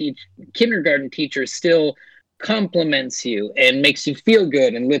kindergarten teacher still compliments you and makes you feel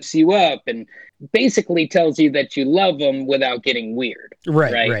good and lifts you up and basically tells you that you love them without getting weird.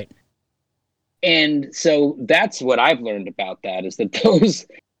 Right. And so that's what I've learned about that, is that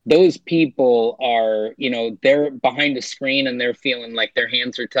those people are, they're behind a screen and they're feeling like their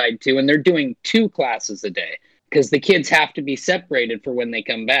hands are tied too. And they're doing 2 classes a day because the kids have to be separated for when they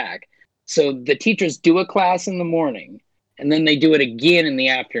come back. So the teachers do a class in the morning and then they do it again in the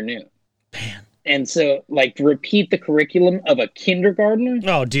afternoon. Man. And so, like, repeat the curriculum of a kindergartner.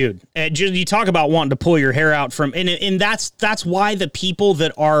 Oh, dude, you talk about wanting to pull your hair out from, and that's why the people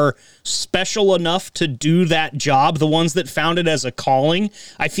that are special enough to do that job, the ones that found it as a calling,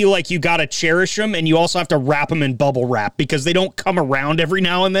 I feel like you got to cherish them, and you also have to wrap them in bubble wrap, because they don't come around every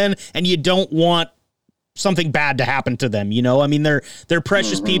now and then, and you don't want something bad to happen to them. I mean, they're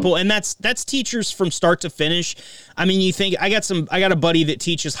precious people, and that's teachers from start to finish. I mean, you think I got a buddy that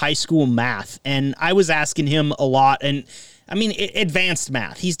teaches high school math, and I was asking him a lot, and I mean, advanced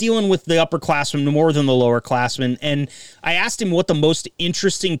math. He's dealing with the upperclassmen more than the lowerclassmen, and I asked him what the most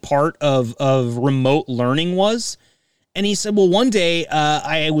interesting part of remote learning was. And he said, well, one day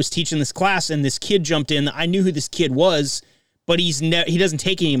I was teaching this class, and this kid jumped in. I knew who this kid was, but he doesn't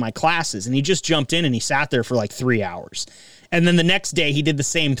take any of my classes, and he just jumped in and he sat there for like 3 hours. And then the next day he did the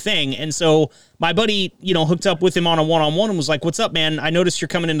same thing. And so my buddy, hooked up with him on a one-on-one and was like, "What's up, man? I noticed you're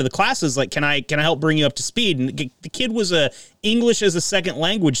coming into the classes. Like, can I help bring you up to speed?" And the kid was a English as a second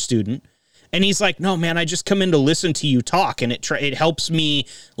language student. And he's like, "No, man, I just come in to listen to you talk, and it helps me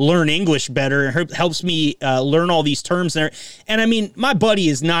learn English better. It helps me learn all these terms there." And I mean, my buddy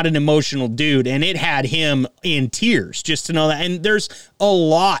is not an emotional dude, and it had him in tears just to know that. And there's a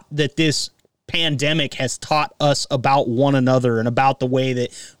lot that this pandemic has taught us about one another and about the way that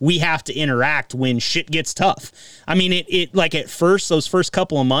we have to interact when shit gets tough. I mean, it like at first, those first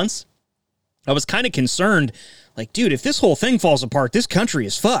couple of months, I was kind of concerned. Like, dude, if this whole thing falls apart, this country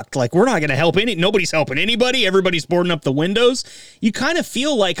is fucked. Like, we're not going to help nobody's helping anybody. Everybody's boarding up the windows. You kind of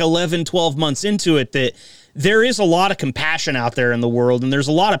feel like 11, 12 months into it that there is a lot of compassion out there in the world. And there's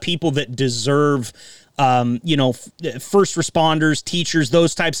a lot of people that deserve, first responders, teachers,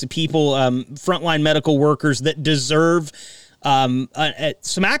 those types of people, frontline medical workers that deserve some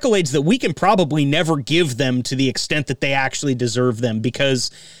accolades that we can probably never give them to the extent that they actually deserve them,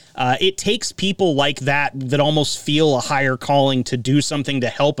 because it takes people like that almost feel a higher calling to do something to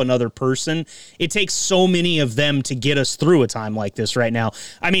help another person. It takes so many of them to get us through a time like this right now.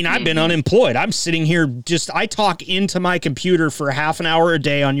 I mean, I've been unemployed. I'm sitting here I talk into my computer for half an hour a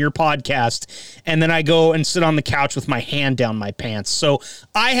day on your podcast, and then I go and sit on the couch with my hand down my pants. So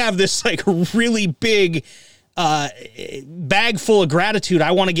I have this like really big bag full of gratitude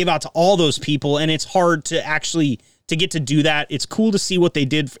I want to give out to all those people, and it's hard to actually to get to do that. It's cool to see what they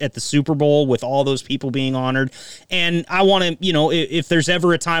did at the Super Bowl with all those people being honored. And I want to, if there's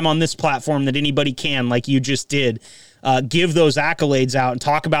ever a time on this platform that anybody can, like you just did, give those accolades out and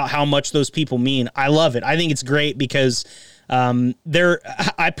talk about how much those people mean. I love it. I think it's great because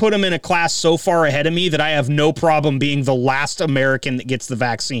I put them in a class so far ahead of me that I have no problem being the last American that gets the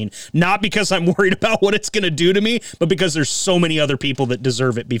vaccine. Not because I'm worried about what it's going to do to me, but because there's so many other people that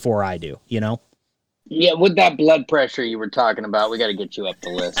deserve it before I do, Yeah, with that blood pressure you were talking about, we got to get you up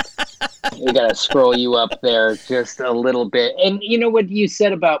the list. We got to scroll you up there just a little bit. And you know what you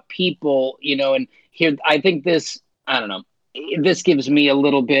said about people, and here, I think this gives me a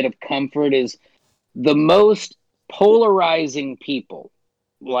little bit of comfort, is the most polarizing people,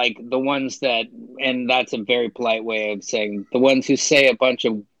 like the ones that, and that's a very polite way of saying, the ones who say a bunch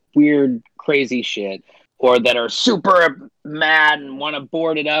of weird, crazy shit, or that are super mad and want to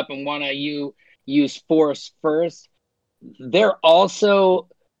board it up and want to use force first, they're also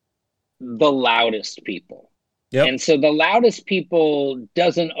the loudest people. Yep. And so the loudest people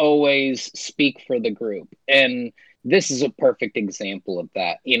doesn't always speak for the group. And this is a perfect example of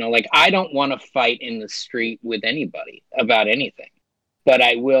that. I don't want to fight in the street with anybody about anything, but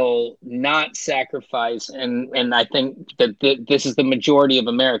I will not sacrifice. And I think that this is the majority of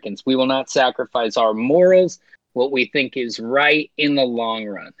Americans. We will not sacrifice our morals, what we think is right in the long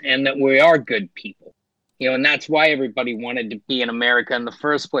run, and that we are good people. And that's why everybody wanted to be in America in the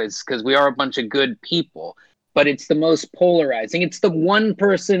first place, because we are a bunch of good people. But it's the most polarizing. It's the one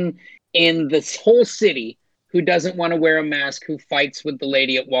person in this whole city who doesn't want to wear a mask, who fights with the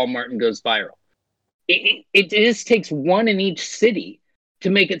lady at Walmart and goes viral. It just takes one in each city to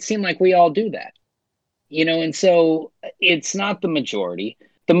make it seem like we all do that. And so it's not the majority.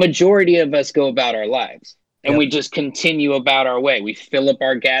 The majority of us go about our lives. And we just continue about our way. We fill up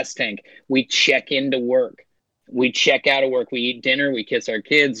our gas tank. We check into work. We check out of work. We eat dinner. We kiss our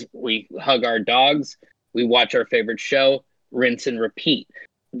kids. We hug our dogs. We watch our favorite show. Rinse and repeat.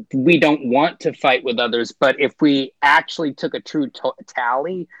 We don't want to fight with others. But if we actually took a true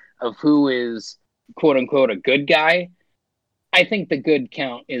tally of who is, quote unquote, a good guy, I think the good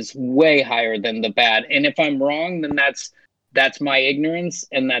count is way higher than the bad. And if I'm wrong, then that's my ignorance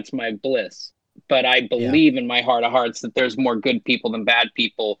and that's my bliss. But I believe in my heart of hearts that there's more good people than bad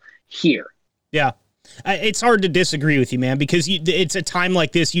people here. Yeah. It's hard to disagree with you, man, because it's a time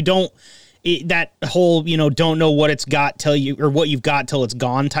like this. You don't, that whole, don't know what it's got till you, or what you've got till it's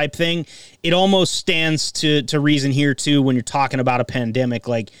gone type thing. It almost stands to reason here too, when you're talking about a pandemic.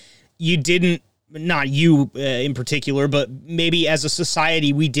 Like, you didn't, not you in particular, but maybe as a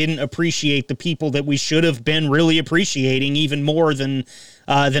society, we didn't appreciate the people that we should have been really appreciating even more than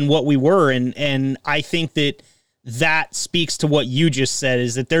what we were. And I think that speaks to what you just said,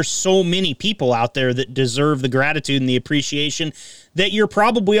 is that there's so many people out there that deserve the gratitude and the appreciation that you're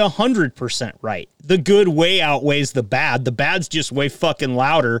probably 100% right. The good way outweighs the bad. The bad's just way fucking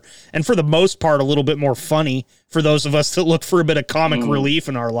louder. And for the most part, a little bit more funny for those of us that look for a bit of comic relief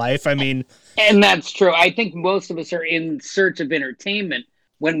in our life. I mean, and that's true. I think most of us are in search of entertainment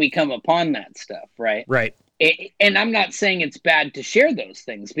when we come upon that stuff. Right. Right. And I'm not saying it's bad to share those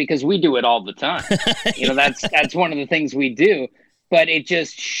things, because we do it all the time. That's one of the things we do. But it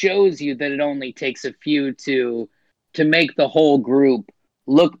just shows you that it only takes a few to make the whole group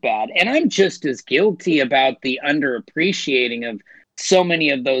look bad. And I'm just as guilty about the underappreciating of so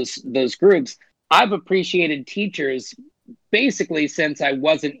many of those groups. I've appreciated teachers basically since I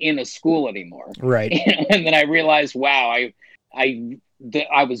wasn't in a school anymore. Right. And then I realized, wow, I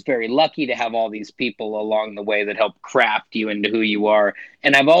was very lucky to have all these people along the way that help craft you into who you are.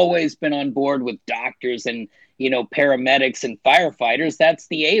 And I've always been on board with doctors and, paramedics and firefighters. That's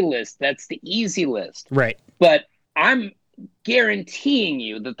the A list. That's the easy list. Right. But I'm guaranteeing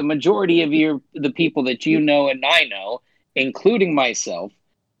you that the majority of the people that you know and I know, including myself,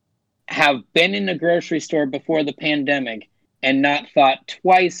 have been in a grocery store before the pandemic and not thought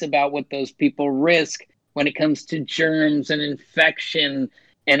twice about what those people risk when it comes to germs and infection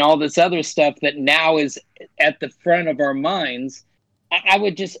and all this other stuff that now is at the front of our minds.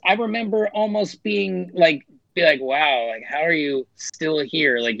 I remember almost being like be like, wow, like, how are you still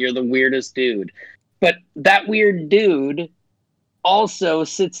here? Like, you're the weirdest dude. But that weird dude also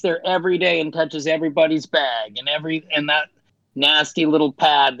sits there every day and touches everybody's bag and that nasty little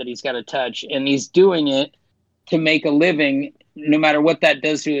pad that he's got to touch. And he's doing it to make a living, no matter what that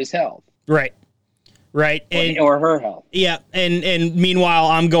does to his health. Right. Right. And, or her health. Yeah. And meanwhile,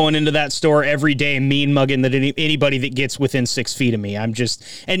 I'm going into that store every day, mean mugging that anybody that gets within 6 feet of me. I'm just,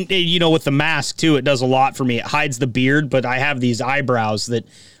 and you know, with the mask too, it does a lot for me. It hides the beard, but I have these eyebrows that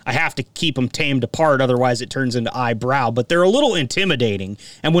I have to keep them tamed apart. Otherwise it turns into eyebrow, but they're a little intimidating.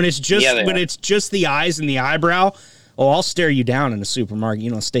 And when it's just, it's just the eyes and the eyebrow, I'll stare you down in a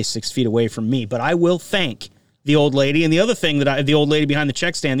supermarket, stay 6 feet away from me, but I will thank the old lady. And the other thing the old lady behind the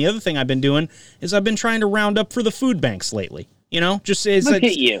check stand, the other thing I've been doing is I've been trying to round up for the food banks lately. Just it's Look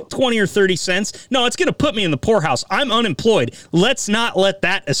at you. 20 or 30 cents. No, it's going to put me in the poorhouse. I'm unemployed. Let's not let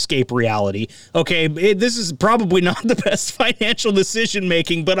that escape reality. Okay, this is probably not the best financial decision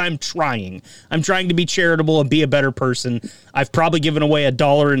making, but I'm trying. I'm trying to be charitable and be a better person. I've probably given away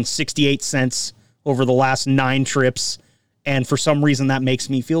 $1.68 over the last 9 trips, and for some reason that makes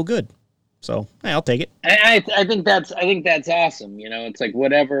me feel good. So I'll take it. I think that's awesome. It's like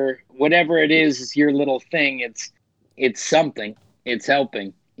whatever it is your little thing. It's something. It's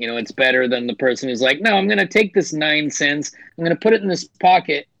helping. It's better than the person who's like, no, I'm going to take this 9 cents. I'm going to put it in this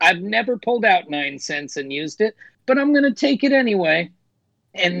pocket. I've never pulled out 9 cents and used it, but I'm going to take it anyway.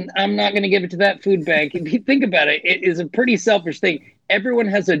 And I'm not going to give it to that food bank. If you think about it, it is a pretty selfish thing. Everyone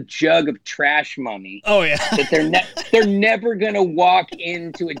has a jug of trash money. Oh yeah, that they're never gonna walk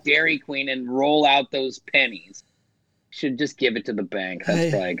into a Dairy Queen and roll out those pennies. Should just give it to the bank.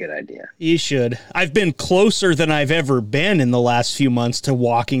 That's probably a good idea. You should. I've been closer than I've ever been in the last few months to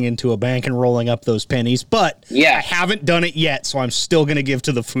walking into a bank and rolling up those pennies, but I haven't done it yet, so I'm still gonna give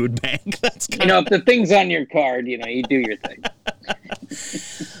to the food bank. That's if the thing's on your card, you do your thing.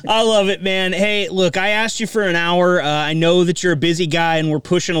 I love it, man. Hey, look, I asked you for an hour. I know that you're a busy guy, and we're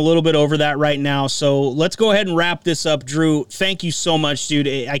pushing a little bit over that right now. So let's go ahead and wrap this up. Drew, thank you so much, dude.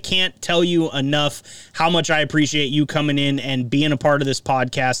 I can't tell you enough how much I appreciate you coming in and being a part of this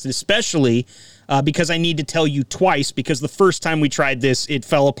podcast, especially because I need to tell you twice, because the first time we tried this, it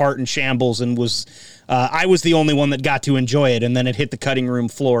fell apart in shambles and I was the only one that got to enjoy it, and then it hit the cutting room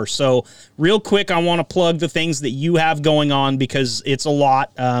floor. So real quick, I want to plug the things that you have going on because it's a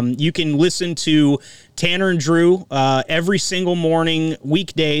lot. You can listen to Tanner and Drew every single morning,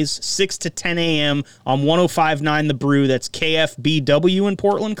 weekdays, 6 to 10 a.m. on 105.9 The Brew. That's KFBW in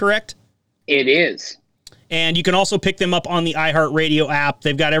Portland, correct? It is. And you can also pick them up on the iHeartRadio app.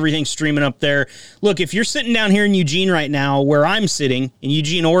 They've got everything streaming up there. Look, if you're sitting down here in Eugene right now, where I'm sitting, in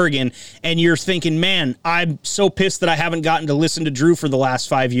Eugene, Oregon, and you're thinking, man, I'm so pissed that I haven't gotten to listen to Drew for the last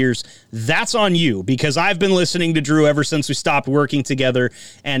 5 years, that's on you, because I've been listening to Drew ever since we stopped working together,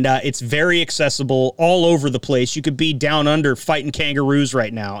 and it's very accessible all over the place. You could be down under fighting kangaroos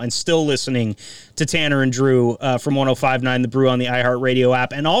right now and still listening to Tanner and Drew from 105.9 The Brew on the iHeartRadio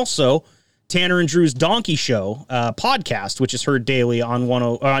app, and also Tanner and Drew's Donkey Show podcast, which is heard daily on on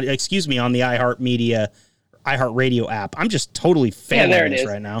the iHeartRadio app. I'm just totally failing this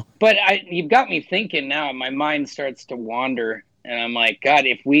right now. But you've got me thinking now. My mind starts to wander, and I'm like, God,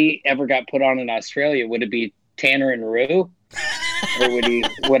 if we ever got put on in Australia, would it be Tanner and Rue? Or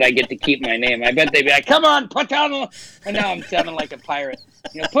would I get to keep my name? I bet they'd be like, come on, put on. And now I'm sounding like a pirate.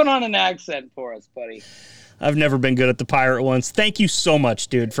 Put on an accent for us, buddy. I've never been good at the pirate ones. Thank you so much,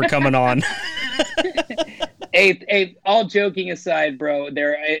 dude, for coming on. Hey, all joking aside, bro,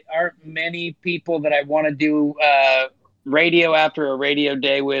 there aren't many people that I want to do radio after a radio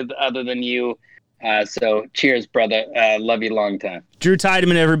day with other than you. So cheers, brother. Love you long time. Drew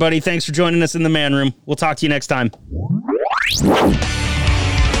Tydeman, everybody. Thanks for joining us in the Man Room. We'll talk to you next time.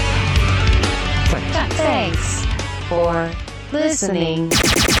 Thanks for listening.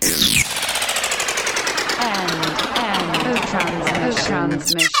 And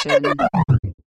transmission.